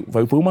talking to if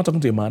a woman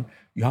talking to a man,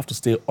 you have to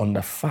stay on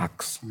the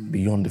facts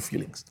beyond the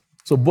feelings.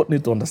 So both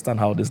need to understand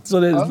how this.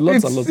 So there's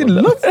lots and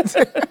lots of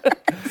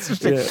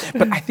that.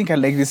 But I think I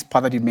like this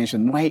part that you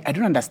mentioned. Why I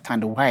don't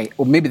understand why,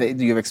 or maybe that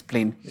you've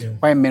explained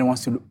why men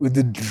wants to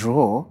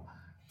withdraw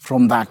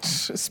from that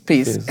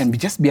space and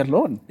just be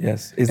alone.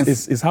 Yes,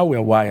 it's how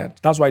we're wired.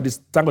 That's why this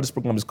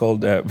program is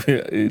called The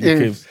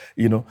Cave.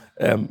 You know,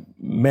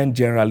 men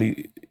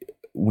generally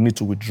we need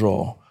to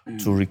withdraw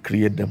to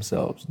recreate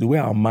themselves. The way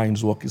our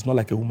minds work is not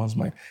like a woman's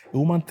mind. A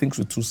woman thinks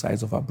with two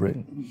sides of her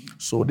brain.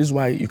 So this is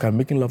why you can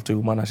making love to a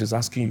woman and she's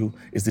asking you,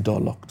 is the door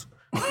locked?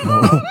 You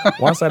know,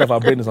 one side of her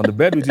brain is on the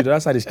bed with you, the other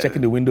side is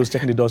checking the windows,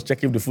 checking the doors,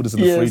 checking if the food is in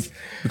the fridge.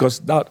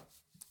 Because that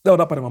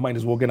other part of my mind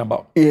is working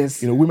about.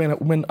 Yes. You know,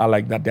 women are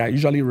like that. They are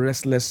usually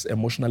restless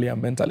emotionally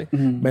and mentally.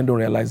 Men don't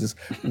realize this.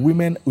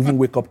 Women even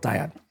wake up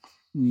tired.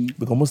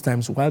 Because most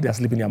times while they're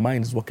sleeping, their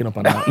mind is walking up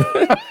and down,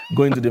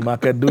 going to the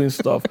market, doing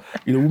stuff.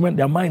 You know, women,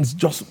 their minds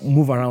just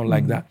move around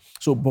like that.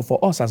 So, but for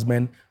us as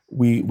men,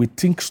 we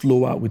think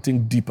slower, we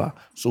think deeper.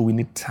 So we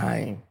need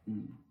time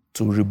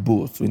to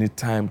reboot. We need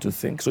time to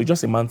think. So it's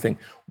just a man thing.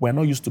 We're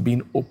not used to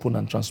being open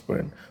and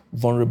transparent.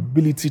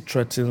 Vulnerability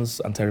threatens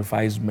and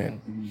terrifies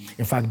men.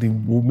 In fact, the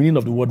meaning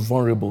of the word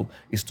vulnerable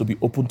is to be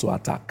open to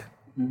attack.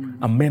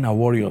 And men are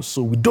warriors,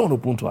 so we don't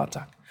open to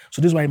attack.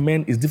 So this is why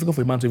it's difficult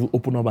for a man to even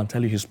open up and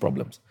tell you his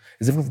problems.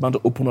 It's difficult for a man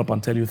to open up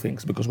and tell you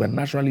things because we're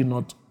naturally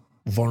not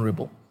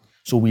vulnerable.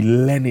 So we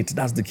learn it.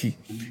 That's the key.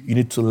 You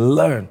need to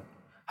learn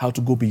how to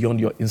go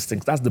beyond your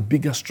instincts. That's the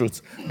biggest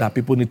truth that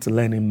people need to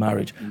learn in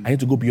marriage. I need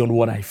to go beyond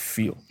what I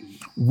feel.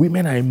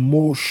 Women are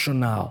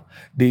emotional.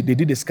 They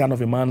did a scan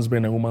of a man's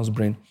brain and a woman's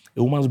brain.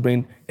 A woman's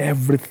brain,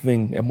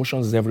 everything,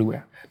 emotions is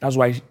everywhere. That's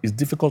why it's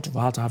difficult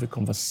for her to have a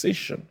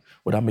conversation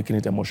without making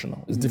it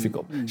emotional. It's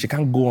difficult. She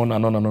can't go on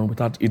and on and on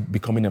without it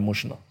becoming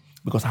emotional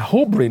because her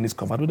whole brain is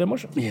covered with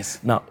emotions. Yes.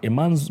 Now, a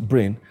man's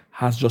brain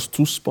has just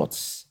 2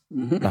 spots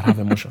that have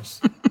emotions.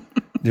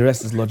 The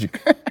rest is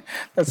logic.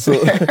 So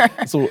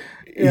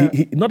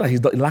he, not that he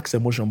lacks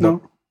emotion,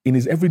 but in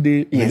his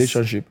everyday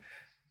relationship,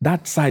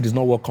 that side is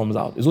not what comes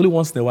out. It's only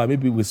once in a while,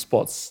 maybe with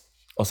sports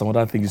or some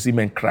other thing. You see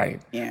men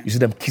crying. Yeah. You see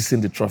them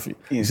kissing the trophy.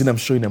 Yes. You see them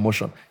showing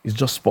emotion. It's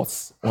just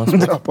sports. One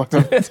sport.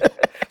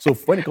 So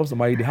when it comes to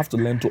marriage, they have to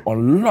learn to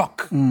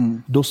unlock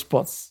those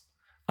spots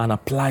and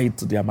apply it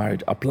to their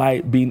marriage. Apply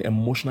being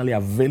emotionally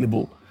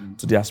available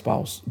to their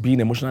spouse.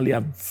 Being emotionally,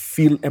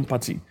 feel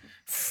empathy.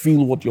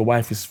 Feel what your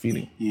wife is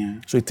feeling.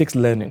 Yeah. So it takes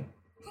learning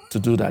to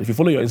do that. If you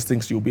follow your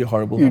instincts, you'll be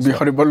horrible. You'll be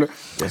horrible.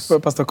 Yes. Well,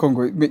 Pastor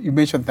Okonkwo, you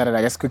mentioned that, and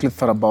I just quickly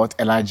thought about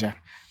Elijah.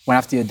 When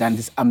after you've done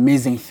these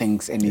amazing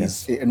things and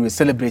we're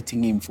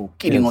celebrating him for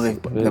killing all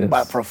the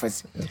bad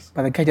prophets. Yes.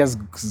 But the guy just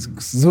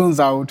zones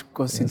out,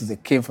 goes into the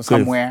cave or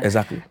somewhere.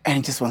 Exactly. And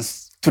he just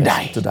wants to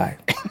die. To die.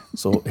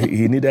 So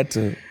he needed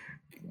to,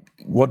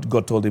 what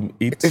God told him,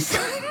 eat,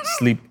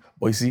 sleep.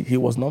 But you see, he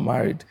was not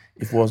married.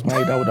 If he was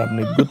married, that would have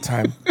been a good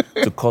time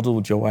to cuddle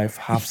with your wife,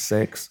 have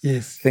sex,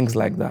 things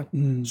like that.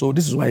 So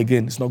this is why,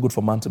 again, it's not good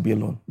for man to be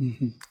alone.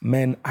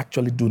 Men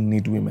actually do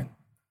need women.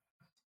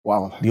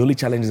 Wow. The only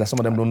challenge is that some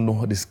of them don't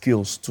know the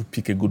skills to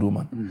pick a good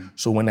woman.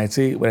 So when I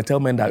tell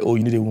men that, oh,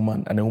 you need a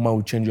woman and a woman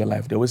will change your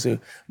life, they always say,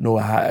 no,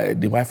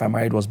 the wife I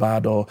married was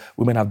bad, or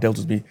women have dealt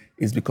with me.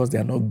 It's because they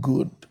are not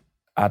good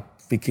at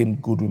picking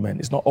good women.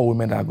 It's not all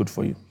women that are good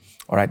for you.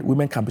 All right,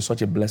 women can be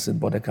such a blessing,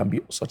 but they can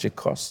be such a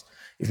curse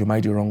if you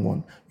marry the wrong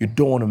one. You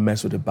don't want to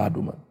mess with a bad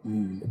woman.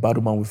 A bad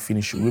woman will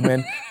finish you.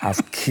 Women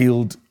have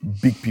killed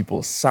big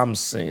people,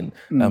 Samson,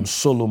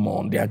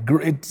 Solomon. They are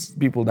great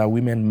people that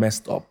women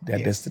messed up their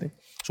destiny.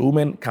 So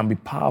women can be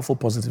powerful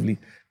positively,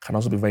 can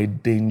also be very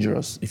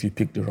dangerous if you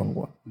pick the wrong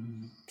one.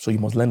 So you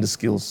must learn the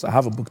skills. I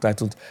have a book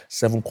titled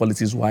 7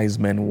 Qualities Wise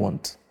Men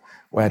Want,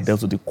 where I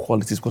dealt with the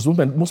qualities, because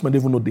most men don't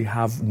even know they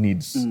have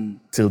needs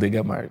till they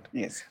get married.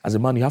 Yes. As a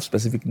man, you have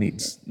specific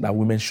needs that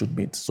women should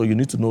meet. So you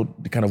need to know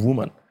the kind of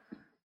woman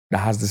that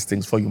has these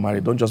things before you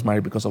marry. Don't just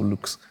marry because of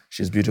looks.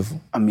 She's beautiful.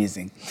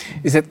 Amazing.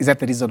 Is that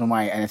the reason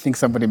why? And I think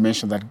somebody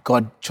mentioned that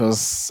God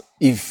chose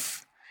Eve.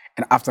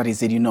 And after he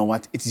said, you know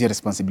what, it is your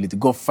responsibility.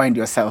 Go find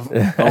yourself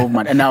a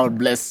woman, and I will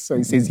bless. So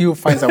he says, he who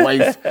finds a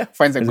wife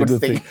finds a good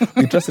thing.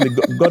 Interestingly,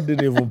 God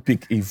didn't even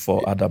pick Eve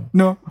for Adam.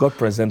 No. God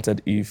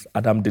presented Eve.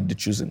 Adam did the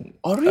choosing.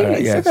 Oh,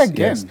 really? Say that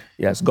again.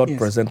 Yes. God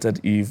presented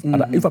Eve.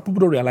 Adam, if people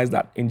don't realize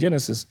that, in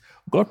Genesis,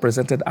 God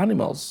presented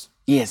animals.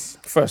 Yes.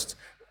 First,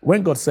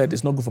 when God said,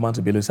 it's not good for man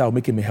to be alone, he said, I'll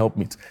make him a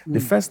helpmeet. The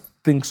first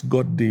things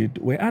God did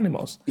were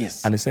animals.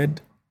 Yes. And he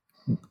said,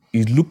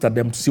 he looked at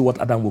them to see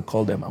what Adam would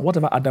call them. And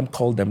whatever Adam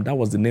called them, that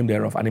was the name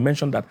thereof. And he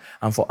mentioned that,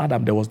 and for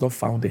Adam, there was not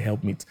found a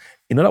helpmeet.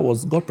 In other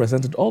words, God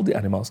presented all the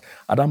animals.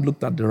 Adam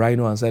looked at the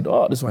rhino and said,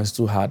 oh, this one is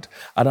too hard.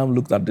 Adam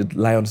looked at the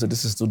lion and said,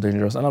 this is too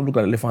dangerous. Adam looked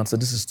at the elephant and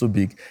said, this is too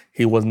big.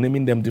 He was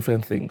naming them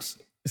different things.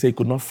 He said he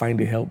could not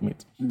find a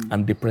helpmeet.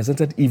 And they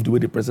presented Eve the way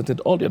they presented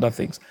all the other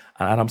things.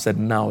 And Adam said,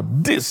 now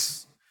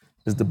this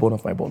is the bone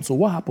of my bone. So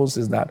what happens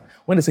is that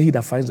when they say he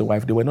that finds a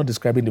wife, they were not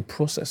describing the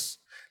process.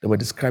 They were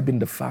describing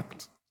the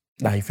fact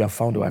that if you have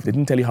found a wife, they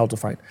didn't tell you how to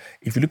find.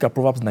 If you look at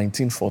Proverbs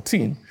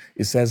 19:14,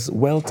 it says,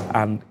 wealth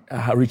and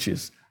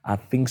riches are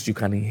things you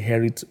can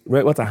inherit.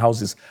 Wealth and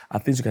houses are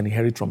things you can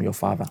inherit from your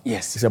father.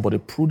 Yes. He said, but a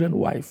prudent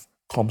wife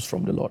comes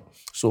from the Lord.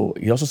 So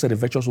he also said, a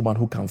virtuous woman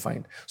who can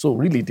find. So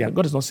really,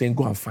 God is not saying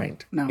go and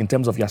find in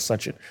terms of your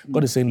searching.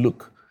 God is saying,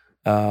 look,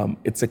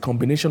 it's a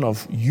combination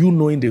of you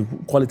knowing the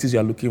qualities you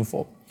are looking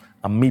for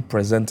and me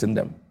presenting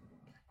them.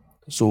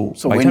 So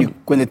when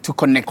the two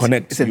connect,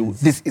 this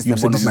is the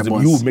bone of my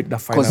bones. You will make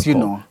that final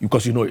call.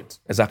 Because you know it.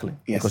 Exactly.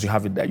 Yes. Because you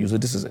have it there. You say,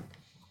 this is it.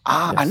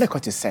 Yes. I like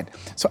what you said.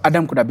 So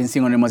Adam could have been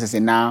seeing on animals and say,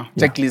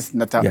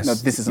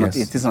 checklist, this is not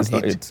it. This is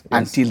not it. Yes.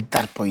 Until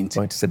that point.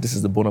 He said, this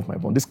is the bone of my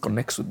bone. This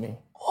connects with me.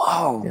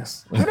 Wow.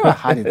 Yes. I never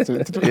had it.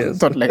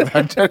 Thought like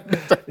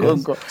that.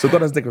 Yes. So God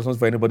doesn't take responsibility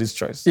for anybody's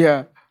choice.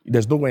 Yeah.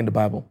 There's nowhere in the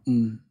Bible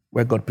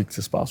where God picks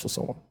a spouse for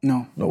someone.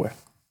 No. Nowhere.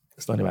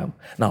 It's not in the Bible.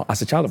 Now,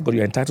 as a child of God,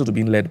 you're entitled to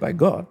being led by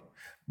God.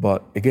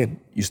 But again,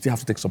 you still have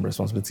to take some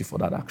responsibility for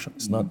that action.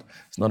 It's not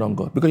on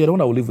God. Because you're the one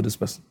that will live with this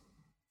person.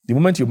 The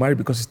moment you marry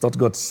because you thought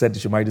God said you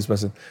should marry this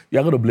person,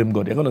 you're going to blame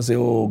God. You're going to say,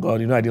 oh, God,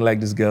 I didn't like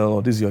this girl,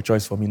 or this is your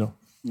choice for me. No.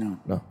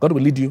 God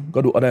will lead you.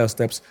 God will order your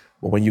steps.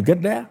 But when you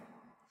get there,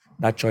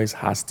 that choice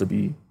has to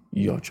be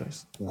your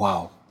choice.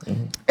 Wow.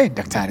 Hey,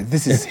 Dr.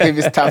 This is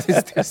heavy stuff.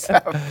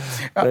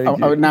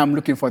 Now I'm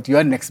looking forward to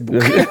your next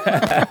book.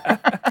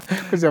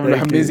 Because you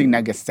have amazing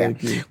nuggets there.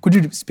 Could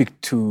you speak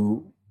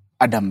to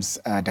Adam's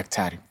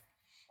Daktari,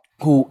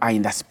 who are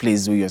in that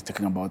place where you're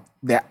talking about?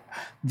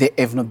 They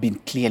have not been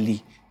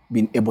clearly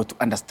been able to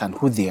understand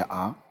who they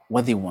are,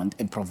 what they want,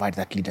 and provide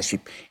that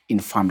leadership in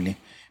family.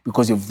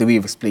 Because of the way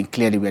you've explained,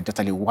 clearly we are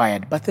totally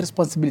wired, but the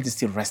responsibility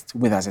still rests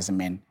with us as a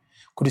man.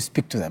 Could you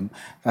speak to them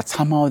that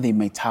somehow they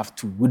might have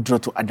to withdraw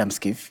to Adam's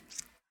cave,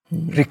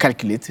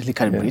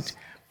 recalibrate,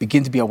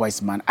 begin to be a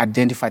wise man,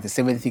 identify the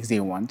 7 things they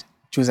want,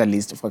 choose a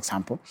list, for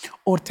example,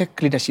 or take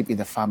leadership in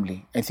the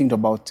family? I think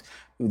about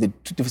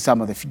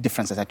some of the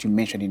differences that you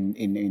mentioned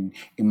in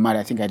marriage.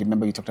 I think I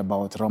remember you talked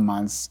about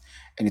romance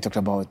and you talked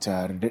about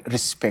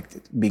respect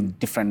being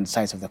different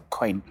sides of the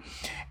coin.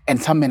 And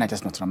some men are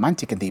just not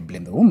romantic and they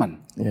blame the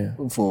woman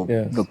for,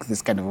 look,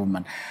 this kind of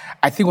woman.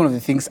 I think one of the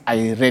things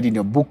I read in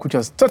your book, which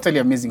was totally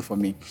amazing for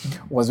me,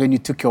 was when you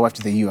took your wife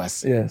to the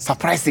US. Yes.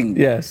 Surprising.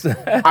 Yes.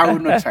 I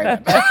would not try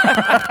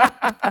that.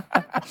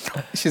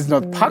 She's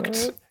not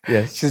packed.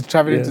 Yes. She's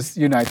traveling to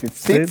United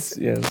States.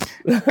 Yes.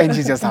 And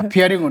she's just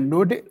appearing on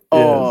Nude.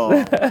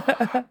 Oh.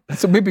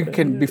 So maybe you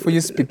can, before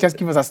you speak, just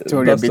give us a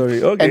story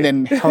and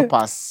then help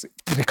us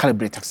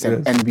recalibrate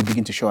ourselves and we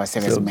begin to show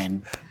ourselves as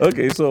men.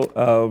 Okay, so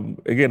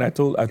again, I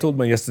told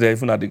men yesterday,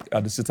 even at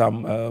the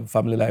Sitam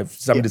Family Life,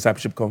 Sitam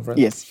Discipleship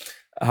Conference,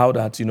 how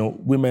that,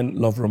 women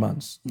love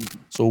romance.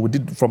 So we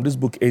did, from this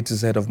book, A to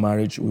Z of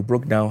Marriage, we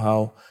broke down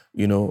how,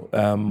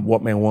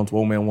 what men want,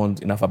 what women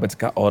want in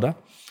alphabetical order.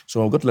 So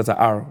when we got to letter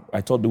R,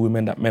 I told the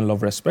women that men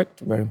love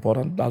respect, very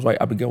important. That's why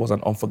Abigail was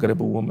an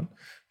unforgettable woman.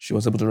 She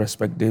was able to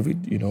respect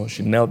David.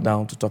 She knelt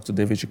down to talk to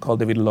David. She called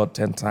David Lord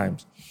 10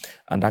 times.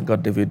 And that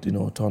got David,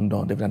 turned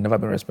on. David had never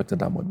been respected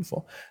that much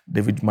before.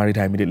 David married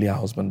her immediately. Her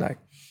husband died.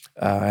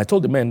 I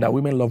told the men that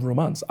women love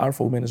romance. R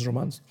for women is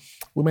romance.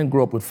 Women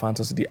grow up with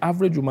fantasy. The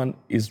average woman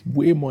is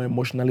way more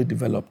emotionally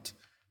developed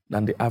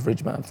than the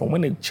average man. From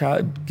when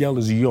girl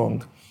is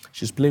young,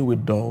 she's playing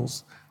with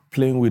dolls,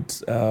 playing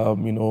with,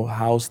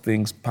 house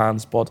things,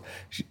 pans, pot.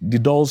 The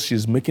dolls,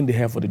 she's making the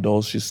hair for the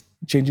dolls. She's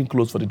changing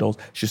clothes for the dolls.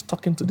 She's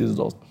talking to these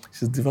dolls.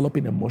 She's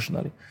developing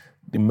emotionally.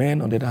 The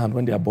men, on the other hand,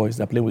 when they are boys,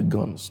 they're playing with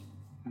guns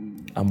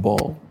and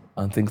ball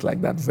and things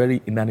like that.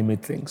 Very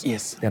inanimate things.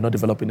 Yes. They're not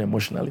developing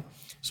emotionally.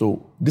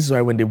 So this is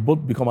why when they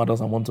both become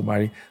adults and want to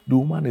marry, the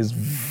woman is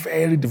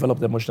very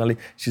developed emotionally.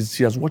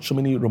 She has watched so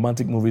many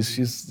romantic movies.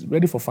 She's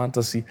ready for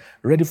fantasy,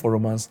 ready for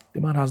romance. The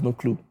man has no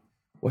clue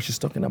what she's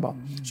talking about.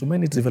 So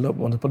men need to develop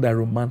on their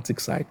romantic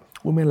side.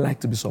 Women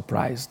like to be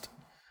surprised.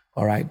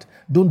 All right?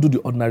 Don't do the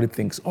ordinary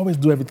things. Always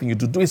do everything you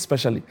do. Do it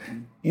specially.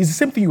 It's the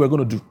same thing you were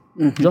going to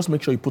do. Just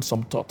make sure you put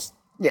some thoughts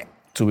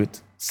to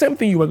it. Same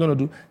thing you were going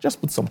to do.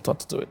 Just put some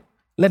thoughts to it.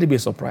 Let it be a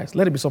surprise.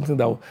 Let it be something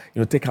that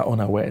will take her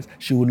unawares.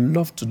 She will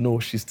love to know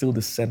she's still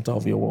the center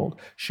of your world.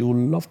 She will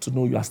love to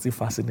know you are still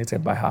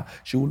fascinated by her.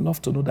 She will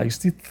love to know that you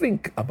still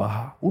think about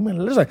her. Women,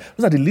 those are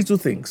the little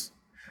things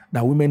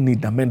that women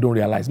need that men don't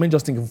realize. Men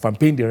just think, if I'm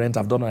paying the rent,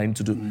 I've done what I need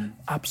to do.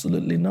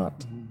 Absolutely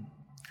not.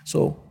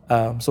 So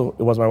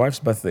it was my wife's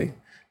birthday,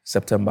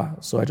 September.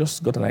 So I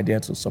just got an idea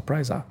to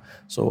surprise her.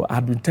 So I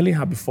had been telling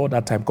her before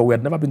that time, because we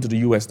had never been to the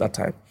US that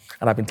time.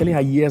 And I've been telling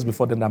her years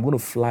before then that I'm going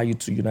to fly you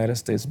to United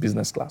States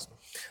business class.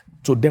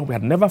 So then we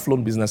had never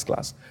flown business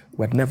class.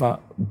 We had never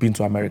been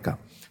to America.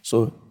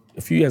 So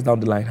a few years down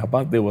the line, her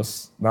birthday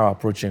was now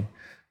approaching.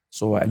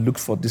 So I looked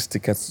for these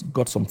tickets,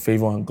 got some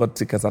favor and got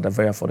tickets at a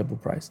very affordable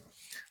price.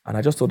 And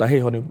I just told her, hey,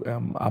 honey,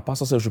 our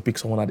pastor said we should pick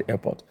someone at the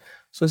airport.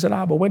 So he said,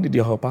 but when did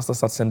your pastor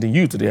start sending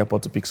you to the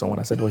airport to pick someone?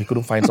 I said, well, he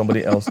couldn't find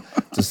somebody else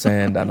to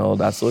send and all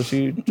that. So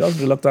she just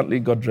reluctantly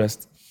got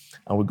dressed.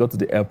 And we got to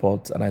the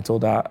airport, and I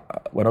told her,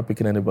 we're not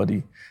picking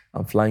anybody.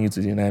 I'm flying you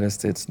to the United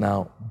States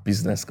now,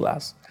 business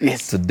class,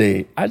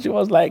 today. And she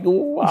was like,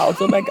 wow.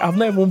 So I've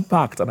not even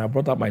packed. And I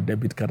brought out my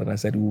debit card, and I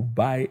said, we'll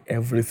buy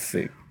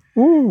everything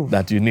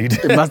that you need.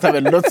 It must have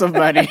been lots of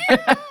money.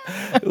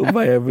 We'll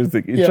buy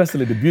everything.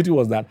 Interestingly, the beauty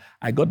was that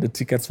I got the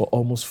tickets for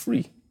almost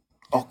free.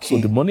 Okay.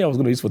 So the money I was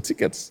going to use for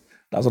tickets,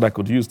 that's what I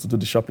could use to do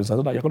the shopping. So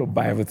I thought, you're going to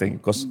buy everything,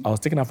 because I was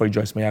taking her for a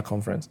Joyce Meyer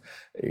conference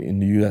in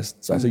the US.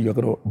 So I said, you're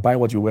going to buy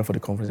what you wear for the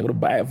conference. You're going to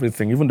buy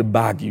everything, even the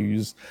bag you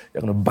use.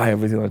 You're going to buy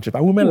everything on the trip.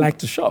 And women like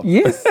to shop.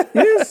 Yes.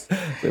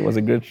 So it was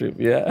a great trip,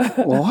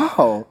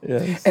 Wow.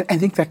 Yes. And I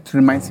think that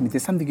reminds me,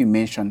 there's something you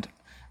mentioned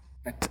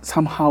that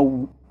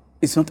somehow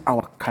it's not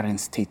our current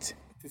state.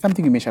 There's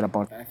something you mentioned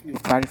about that. I think you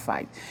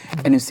clarified.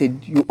 And you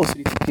said you also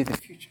need to create the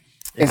future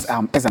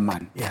as a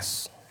man.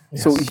 Yes.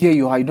 So here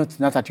you are, not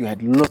that you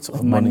had lots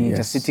of money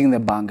just sitting in the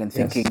bank and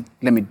thinking,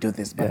 let me do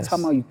this. But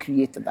somehow you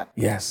created that.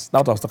 Yes,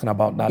 that's what I was talking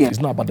about. That it's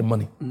not about the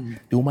money.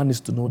 The woman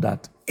needs to know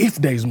that if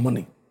there is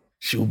money,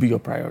 she will be your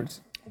priority.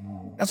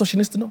 That's what she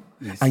needs to know.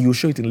 Yes. And you'll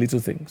show it in little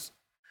things.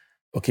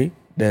 Okay?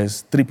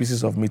 There's 3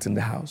 pieces of meat in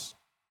the house.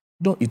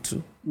 Don't eat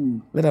 2.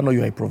 Let her know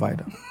you're a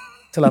provider.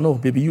 Tell her, no,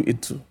 baby, you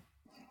eat 2.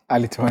 A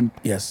little one.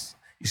 Yes.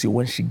 You see,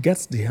 when she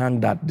gets the hang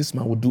that this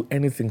man will do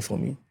anything for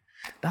me,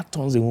 that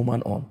turns a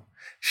woman on.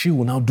 She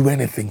will now do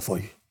anything for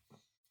you.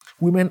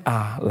 Women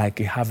are like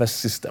a harvest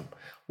system.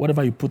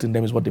 Whatever you put in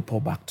them is what they pour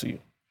back to you.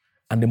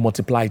 And they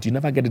multiply it. You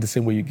never get it the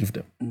same way you give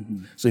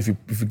them. So if you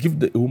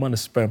give a woman a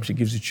sperm, she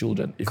gives you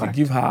children. If you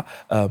give her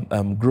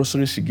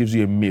groceries, she gives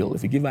you a meal.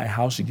 If you give her a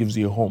house, she gives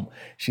you a home.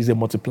 She's a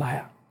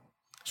multiplier.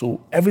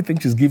 So everything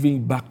she's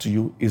giving back to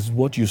you is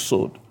what you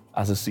sowed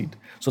as a seed.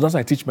 So that's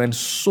why I teach men,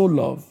 sow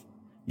love.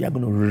 You're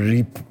going to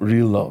reap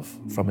real love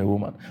from a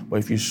woman. But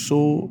if you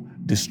sow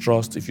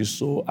distrust, if you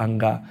sow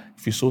anger,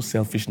 if you sow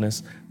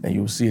selfishness, then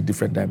you'll see a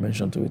different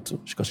dimension to it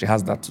too, because she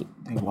has that too.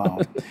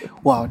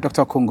 Wow,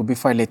 Dr. Okonkwwo,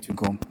 before I let you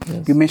go,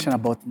 you mentioned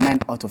about 9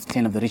 out of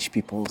 10 of the rich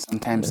people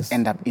sometimes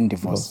end up in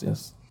divorce.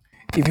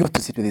 If you were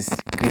to sit with these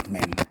great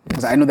men,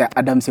 because I know that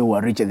Adams who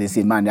are richer, they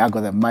say, man, I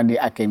got the money,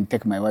 I can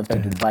take my wife to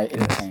Dubai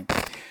anytime.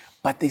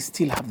 But they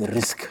still have the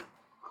risk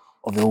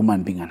of the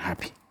woman being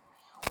unhappy.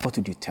 What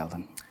would you tell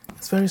them?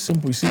 It's very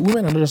simple. You see,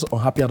 women are not just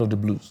unhappy out of the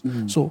blues.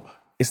 So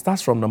it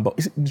starts from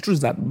the truth is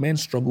that men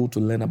struggle to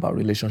learn about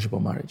relationship or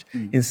marriage.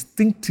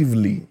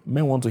 Instinctively,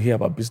 men want to hear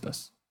about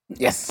business.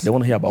 Yes. They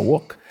want to hear about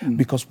work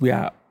because we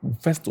are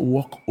first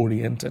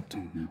work-oriented.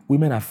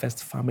 Women are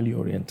first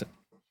family-oriented.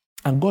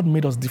 And God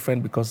made us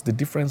different because the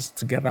difference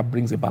together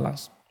brings a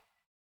balance.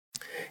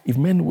 If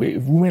women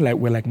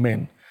were like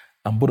men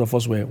and both of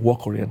us were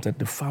work-oriented,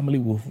 the family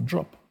will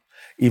drop.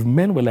 If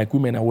men were like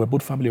women and were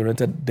both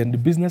family-oriented, then the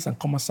business and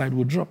commerce side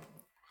will drop.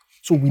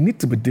 So we need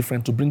to be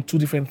different to bring 2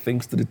 different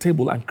things to the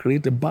table and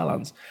create a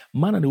balance.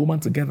 Man and a woman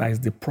together is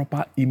the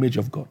proper image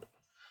of God.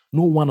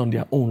 No one on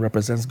their own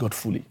represents God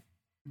fully.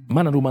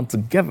 Man and woman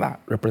together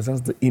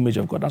represents the image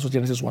of God. That's what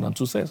Genesis 1 and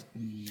 2 says.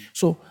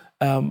 So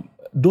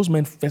those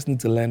men first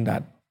need to learn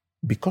that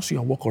because you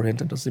are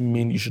work-oriented doesn't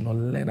mean you should not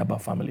learn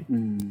about family.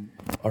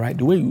 All right?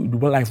 The way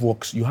life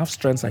works, you have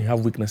strengths and you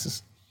have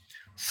weaknesses.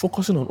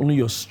 Focusing on only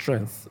your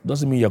strength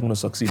doesn't mean you're going to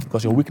succeed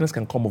because your weakness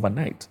can come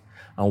overnight.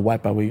 and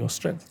wipe away your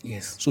strength.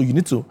 Yes. So you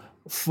need to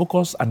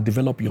focus and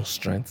develop your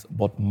strength,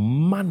 but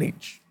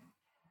manage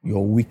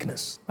your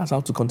weakness. That's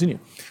how to continue.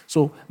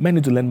 So men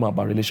need to learn more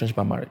about relationship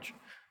and marriage.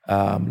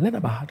 Learn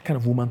about what kind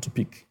of woman to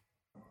pick.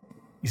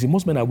 You see,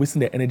 most men are wasting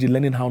their energy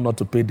learning how not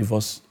to pay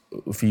divorce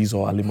fees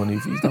or alimony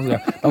fees.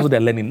 That's what they're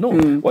learning. No,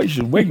 where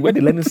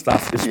the learning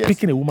starts is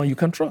picking a woman you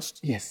can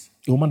trust. Yes.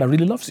 A woman that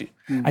really loves you.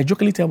 I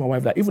jokingly tell my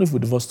wife that even if we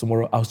divorce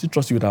tomorrow, I'll still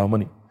trust you with our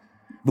money.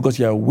 Because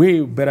you're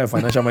way better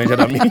financial manager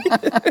than me.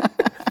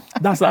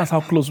 That's how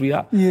close we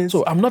are. Yes.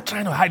 So I'm not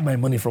trying to hide my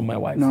money from my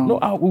wife. No.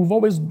 We've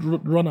always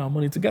run our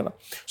money together.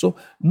 So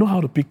know how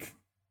to pick.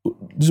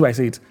 This is why I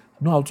say it.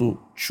 Know how to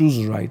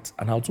choose right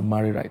and how to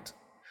marry right.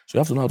 So you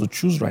have to know how to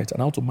choose right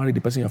and how to marry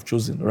the person you have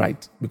chosen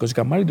right. Because you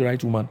can marry the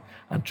right woman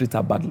and treat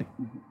her badly.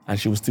 And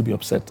she will still be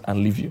upset and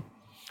leave you.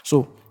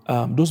 So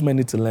those men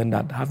need to learn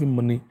that having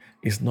money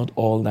is not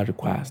all that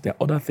requires. There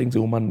are other things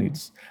a woman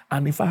needs.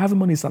 And in fact, having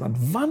money is an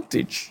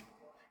advantage.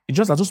 It's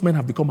just that those men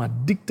have become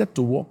addicted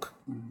to work.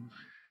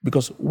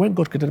 Because when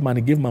God created man,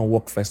 he gave man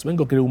work first. When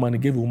God created woman, he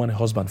gave a woman a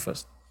husband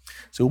first.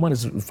 So woman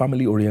is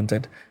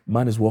family-oriented,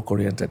 man is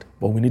work-oriented,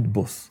 but we need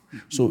both.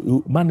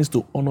 So man needs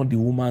to honor the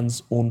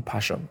woman's own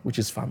passion, which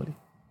is family.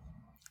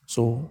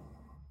 So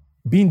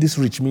being this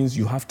rich means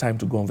you have time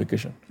to go on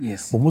vacation.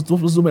 Yes. But most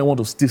women want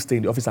to still stay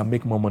in the office and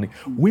make more money.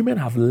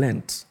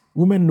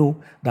 Women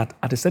know that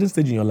at a certain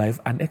stage in your life,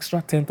 an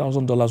extra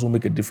 $10,000 will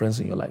make a difference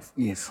in your life.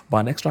 Yes. But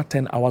an extra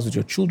 10 hours with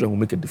your children will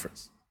make a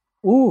difference.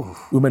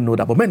 Oh. Women know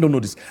that, but men don't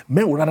know this.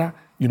 Men would rather,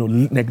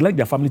 neglect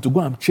their family to go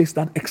and chase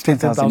that extra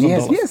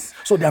 $10,000. Yes.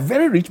 So they are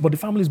very rich, but the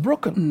family is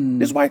broken.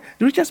 This is why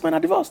the richest men are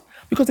divorced,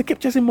 because they keep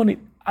chasing money.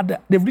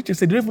 They've reached a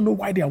stage, they don't even know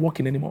why they are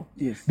working anymore.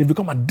 Yes. They've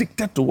become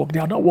addicted to work. They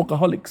are not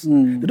workaholics.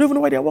 They don't even know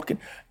why they are working.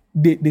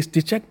 They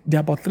check, there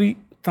are about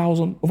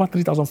over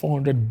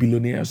 3,400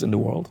 billionaires in the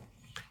world.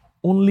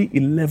 Only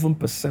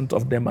 11%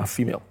 of them are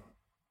female.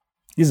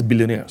 These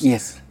billionaires.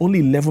 Yes.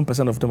 Only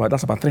 11% of them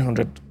that's about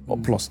 300 or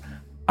plus,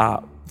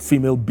 are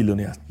female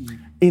billionaires.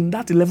 In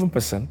that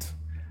 11%,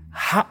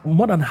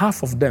 more than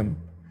half of them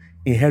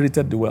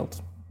inherited the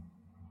wealth.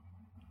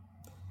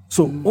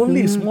 So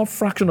only a small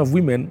fraction of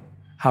women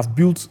have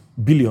built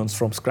billions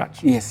from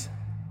scratch. Yes.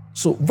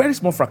 So very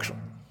small fraction.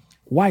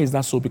 Why is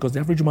that so? Because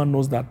the average woman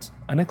knows that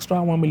an extra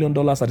 $1 million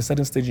at a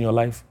certain stage in your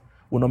life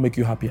will not make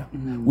you happier.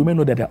 Women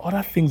know that there are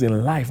other things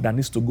in life that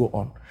needs to go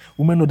on.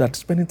 Women know that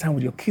spending time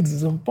with your kids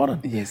is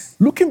important. Yes.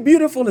 Looking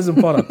beautiful is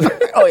important.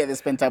 Oh, yeah, they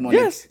spend time on it.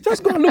 Yes,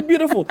 just go and look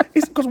beautiful.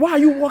 It's because why are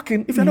you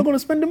working if you're not going to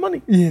spend the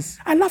money? Yes.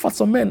 I laugh at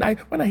some men.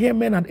 When I hear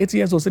men at 80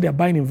 years old say they're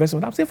buying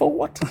investment, I'm saying, for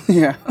what?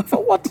 Yeah.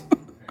 For what?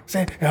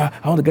 Say, I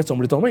want to get some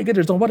return. When you get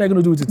the return, what are you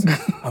going to do with it?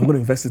 I'm going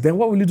to invest it. Then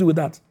what will you do with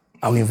that?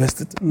 I will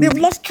invest it. They've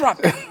lost track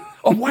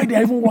of why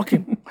they're even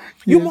working.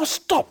 You must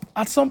stop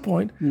at some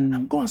point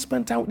and go and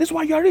spend time. This is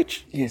why you're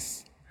rich.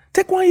 Yes.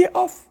 Take 1 year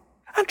off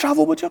and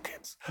travel with your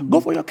kids. Go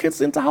for your kids'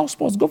 inter-house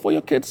sports. Go for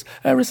your kids'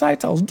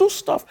 recitals. Do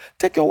stuff.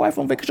 Take your wife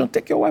on vacation.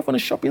 Take your wife on a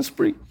shopping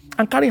spree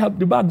and carry her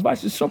the bags while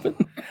she's shopping.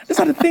 These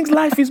are the things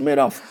life is made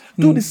of.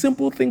 Do the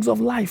simple things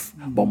of life.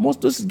 But most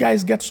of those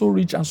guys get so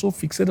rich and so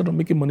fixated on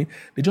making money,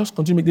 they just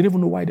continue. They don't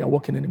even know why they're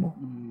working anymore.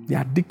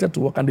 They're addicted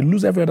to work and they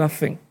lose every other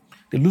thing.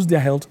 They lose their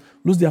health,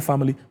 lose their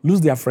family,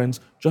 lose their friends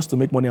just to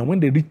make money. And when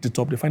they reach the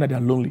top, they find that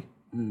they're lonely.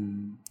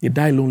 They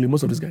die lonely,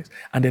 most of these guys.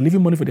 And they're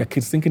leaving money for their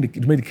kids, thinking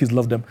it made the kids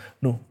love them.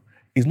 No,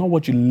 it's not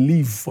what you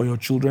leave for your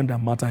children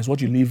that matter. It's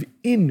what you leave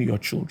in your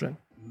children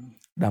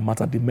that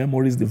matter. The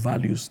memories, the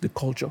values, the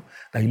culture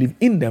that you live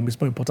in them is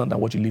more important than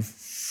what you live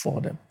for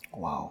them.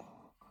 Wow.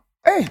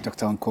 Hey,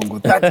 Dr.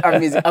 OKONKWO, that's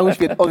amazing. I wish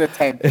we had all the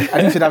time. I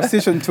think we should have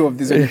session 2 of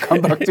this when you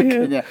come back to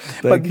Kenya.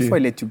 But before I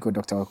let you go,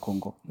 Dr.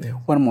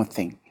 OKONKWO, one more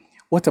thing.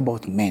 What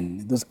about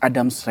men, those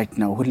Adams right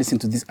now who listen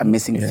to these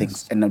amazing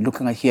things and are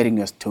looking at hearing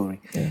your story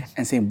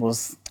and saying,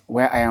 boss,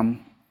 where I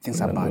am, things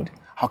are bad.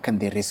 How can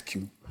they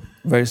rescue?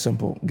 Very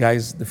simple.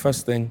 Guys, the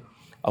first thing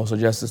I would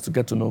suggest is to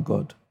get to know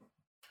God.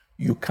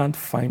 You can't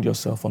find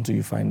yourself until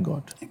you find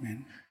God.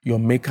 Amen. Your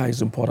maker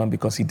is important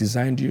because he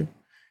designed you.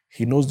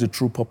 He knows the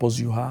true purpose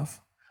you have,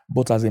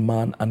 both as a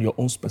man and your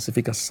own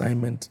specific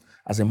assignment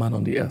as a man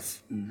on the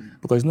earth.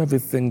 Because it's not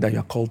everything that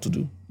you're called to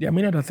do. There are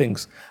many other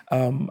things.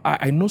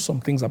 I know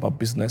some things about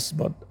business,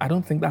 but I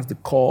don't think that's the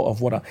core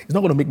of it's not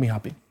going to make me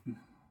happy.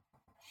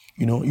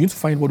 You need to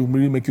find what will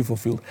really make you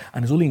fulfilled,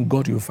 and it's only in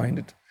God you'll find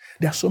it.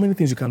 There are so many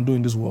things you can do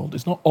in this world.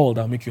 It's not all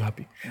that will make you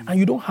happy. And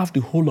you don't have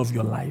the whole of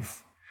your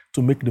life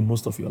to make the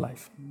most of your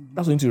life.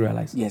 That's what you need to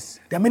realize.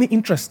 Yes. There are many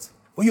interests,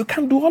 but you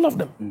can't do all of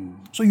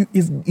them. So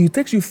it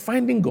takes you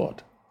finding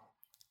God.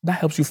 That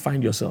helps you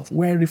find yourself.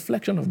 We're a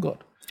reflection of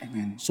God.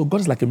 Amen. So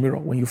God is like a mirror.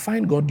 When you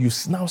find God, you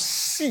now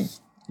see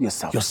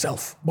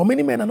yourself. But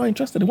many men are not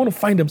interested. They want to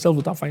find themselves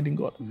without finding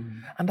God.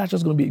 And that's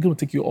just going to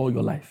take you all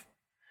your life.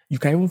 You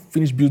can even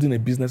finish building a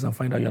business and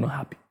find out you're not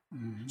happy.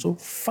 So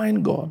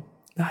find God.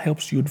 That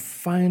helps you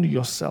find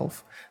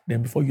yourself.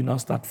 Then before you now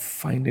start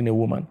finding a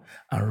woman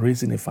and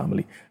raising a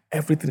family,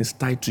 everything is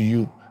tied to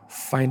you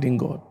finding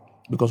God.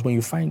 Because when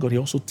you find God, he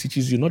also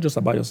teaches you not just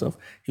about yourself.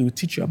 He will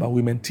teach you about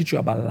women, teach you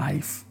about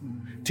life,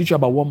 teach you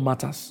about what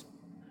matters.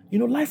 You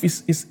know, life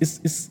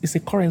is a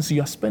currency.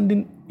 You are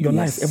spending your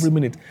life every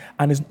minute.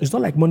 And it's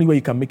not like money where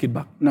you can make it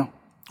back. No.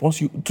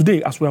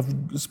 Today, as we have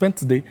spent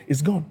today,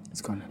 it's gone.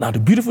 It's gone. Now, the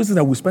beautiful thing is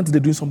that we spent today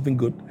doing something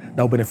good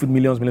that will benefit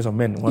millions of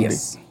men one day.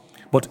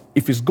 But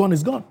if it's gone,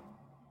 it's gone.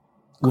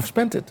 We've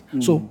spent it.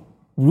 So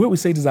the way we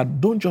say it is that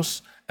don't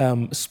just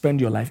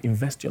spend your life,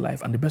 invest your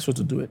life. And the best way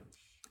to do it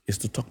is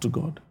to talk to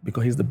God,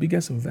 because he's the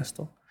biggest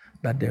investor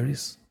that there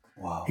is.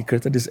 Wow. He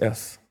created this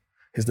earth.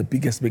 He's the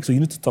biggest. So you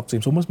need to talk to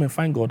him. So most men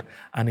find God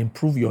and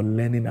improve your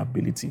learning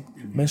ability.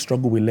 Men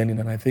struggle with learning,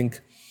 and I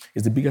think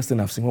it's the biggest thing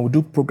I've seen. When we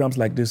do programs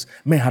like this,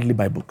 men hardly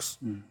buy books.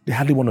 They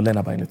hardly want to learn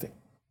about anything.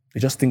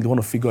 They just think they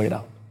want to figure it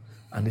out.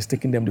 And it's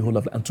taking them the whole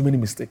of life. And too many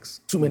mistakes.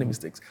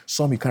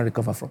 Some you can't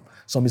recover from.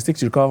 Some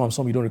mistakes you recover from,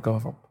 some you don't recover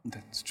from.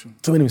 That's true.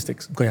 Too many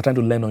mistakes because you're trying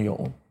to learn on your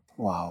own.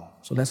 Wow.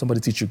 So let somebody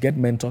teach you. Get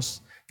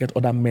mentors. Get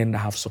other men that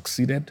have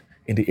succeeded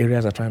in the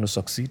areas they're trying to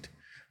succeed,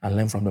 and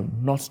learn from them,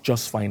 not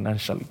just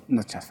financially.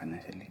 Not just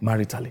financially.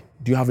 Maritally.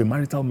 Do you have a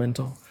marital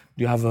mentor?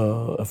 Do you have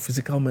a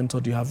physical mentor?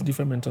 Do you have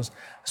different mentors?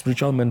 A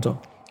spiritual mentor?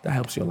 That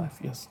helps your life,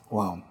 yes.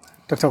 Wow.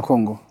 Dr.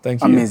 Okongwo,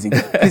 thank you. Amazing.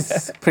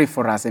 Please pray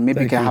for us, and maybe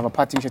Thank you can you. have a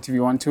parting shot if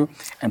you want to.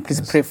 And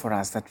please pray for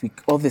us that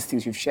all these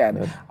things you've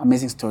shared,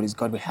 amazing stories,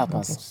 God will help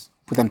us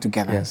put them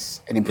together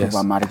and improve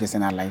our marriages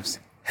and our lives.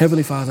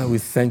 Heavenly Father, we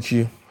thank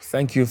you.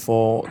 Thank you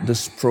for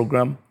this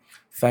program.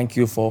 Thank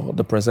you for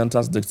the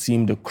presenters, the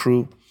team, the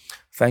crew.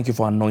 Thank you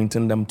for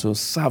anointing them to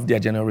serve their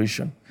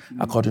generation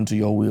according to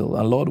your will.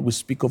 And Lord, we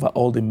speak over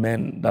all the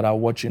men that are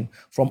watching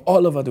from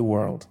all over the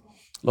world.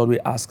 Lord, we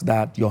ask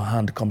that your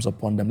hand comes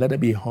upon them. Let there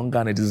be a hunger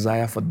and a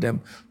desire for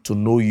them to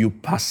know you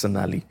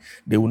personally.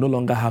 They will no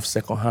longer have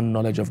second-hand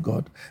knowledge of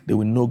God. They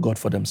will know God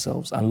for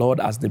themselves. And Lord,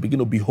 as they begin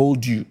to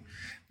behold you,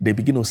 they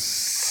begin to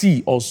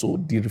see also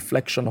the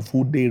reflection of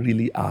who they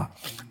really are.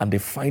 And they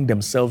find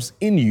themselves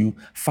in you,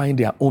 find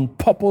their own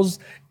purpose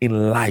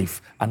in life,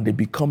 and they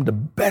become the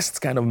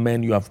best kind of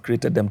men you have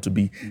created them to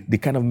be, the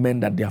kind of men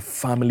that their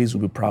families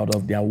will be proud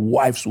of, their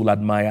wives will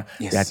admire,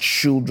 their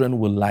children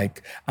will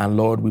like. And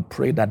Lord, we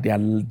pray that their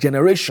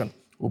generation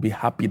will be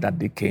happy that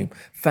they came.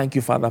 Thank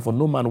you, Father, for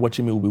no man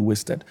watching me will be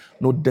wasted.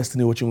 No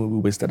destiny watching me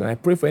will be wasted. And I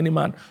pray for any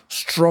man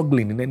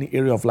struggling in any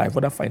area of life,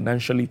 whether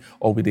financially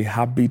or with a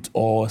habit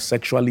or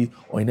sexually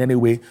or in any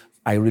way,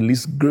 I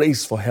release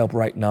grace for help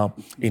right now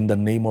in the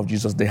name of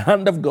Jesus. The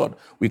hand of God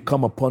will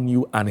come upon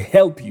you and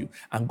help you.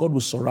 And God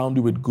will surround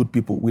you with good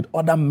people, with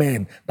other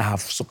men that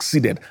have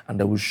succeeded, and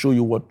that will show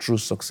you what true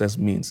success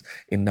means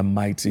in the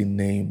mighty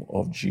name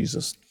of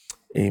Jesus.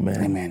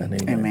 Amen. Amen.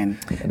 And amen. Amen.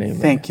 And amen.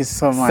 Thank you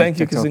so much. Thank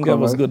you, Kisinga. It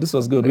was good. This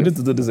was good. We need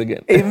to do this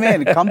again.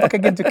 Amen. Come back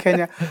again to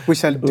Kenya. We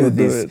shall do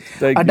this.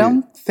 Thank Adam,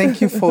 you. thank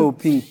you for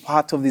being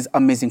part of this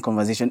amazing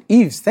conversation.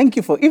 Eves, thank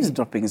you for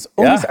eavesdropping. It's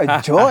always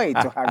a joy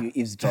to have you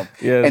eavesdrop.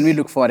 Yes. And we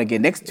look forward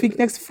again next week,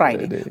 next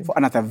Friday, for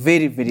another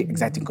very, very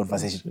exciting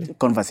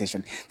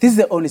conversation. This is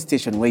the only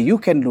station where you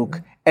can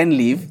look and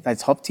live.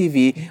 That's Hope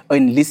TV, or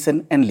in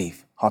Listen and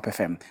Live, Hope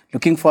FM.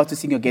 Looking forward to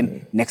seeing you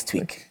again next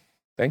week.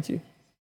 Thank you.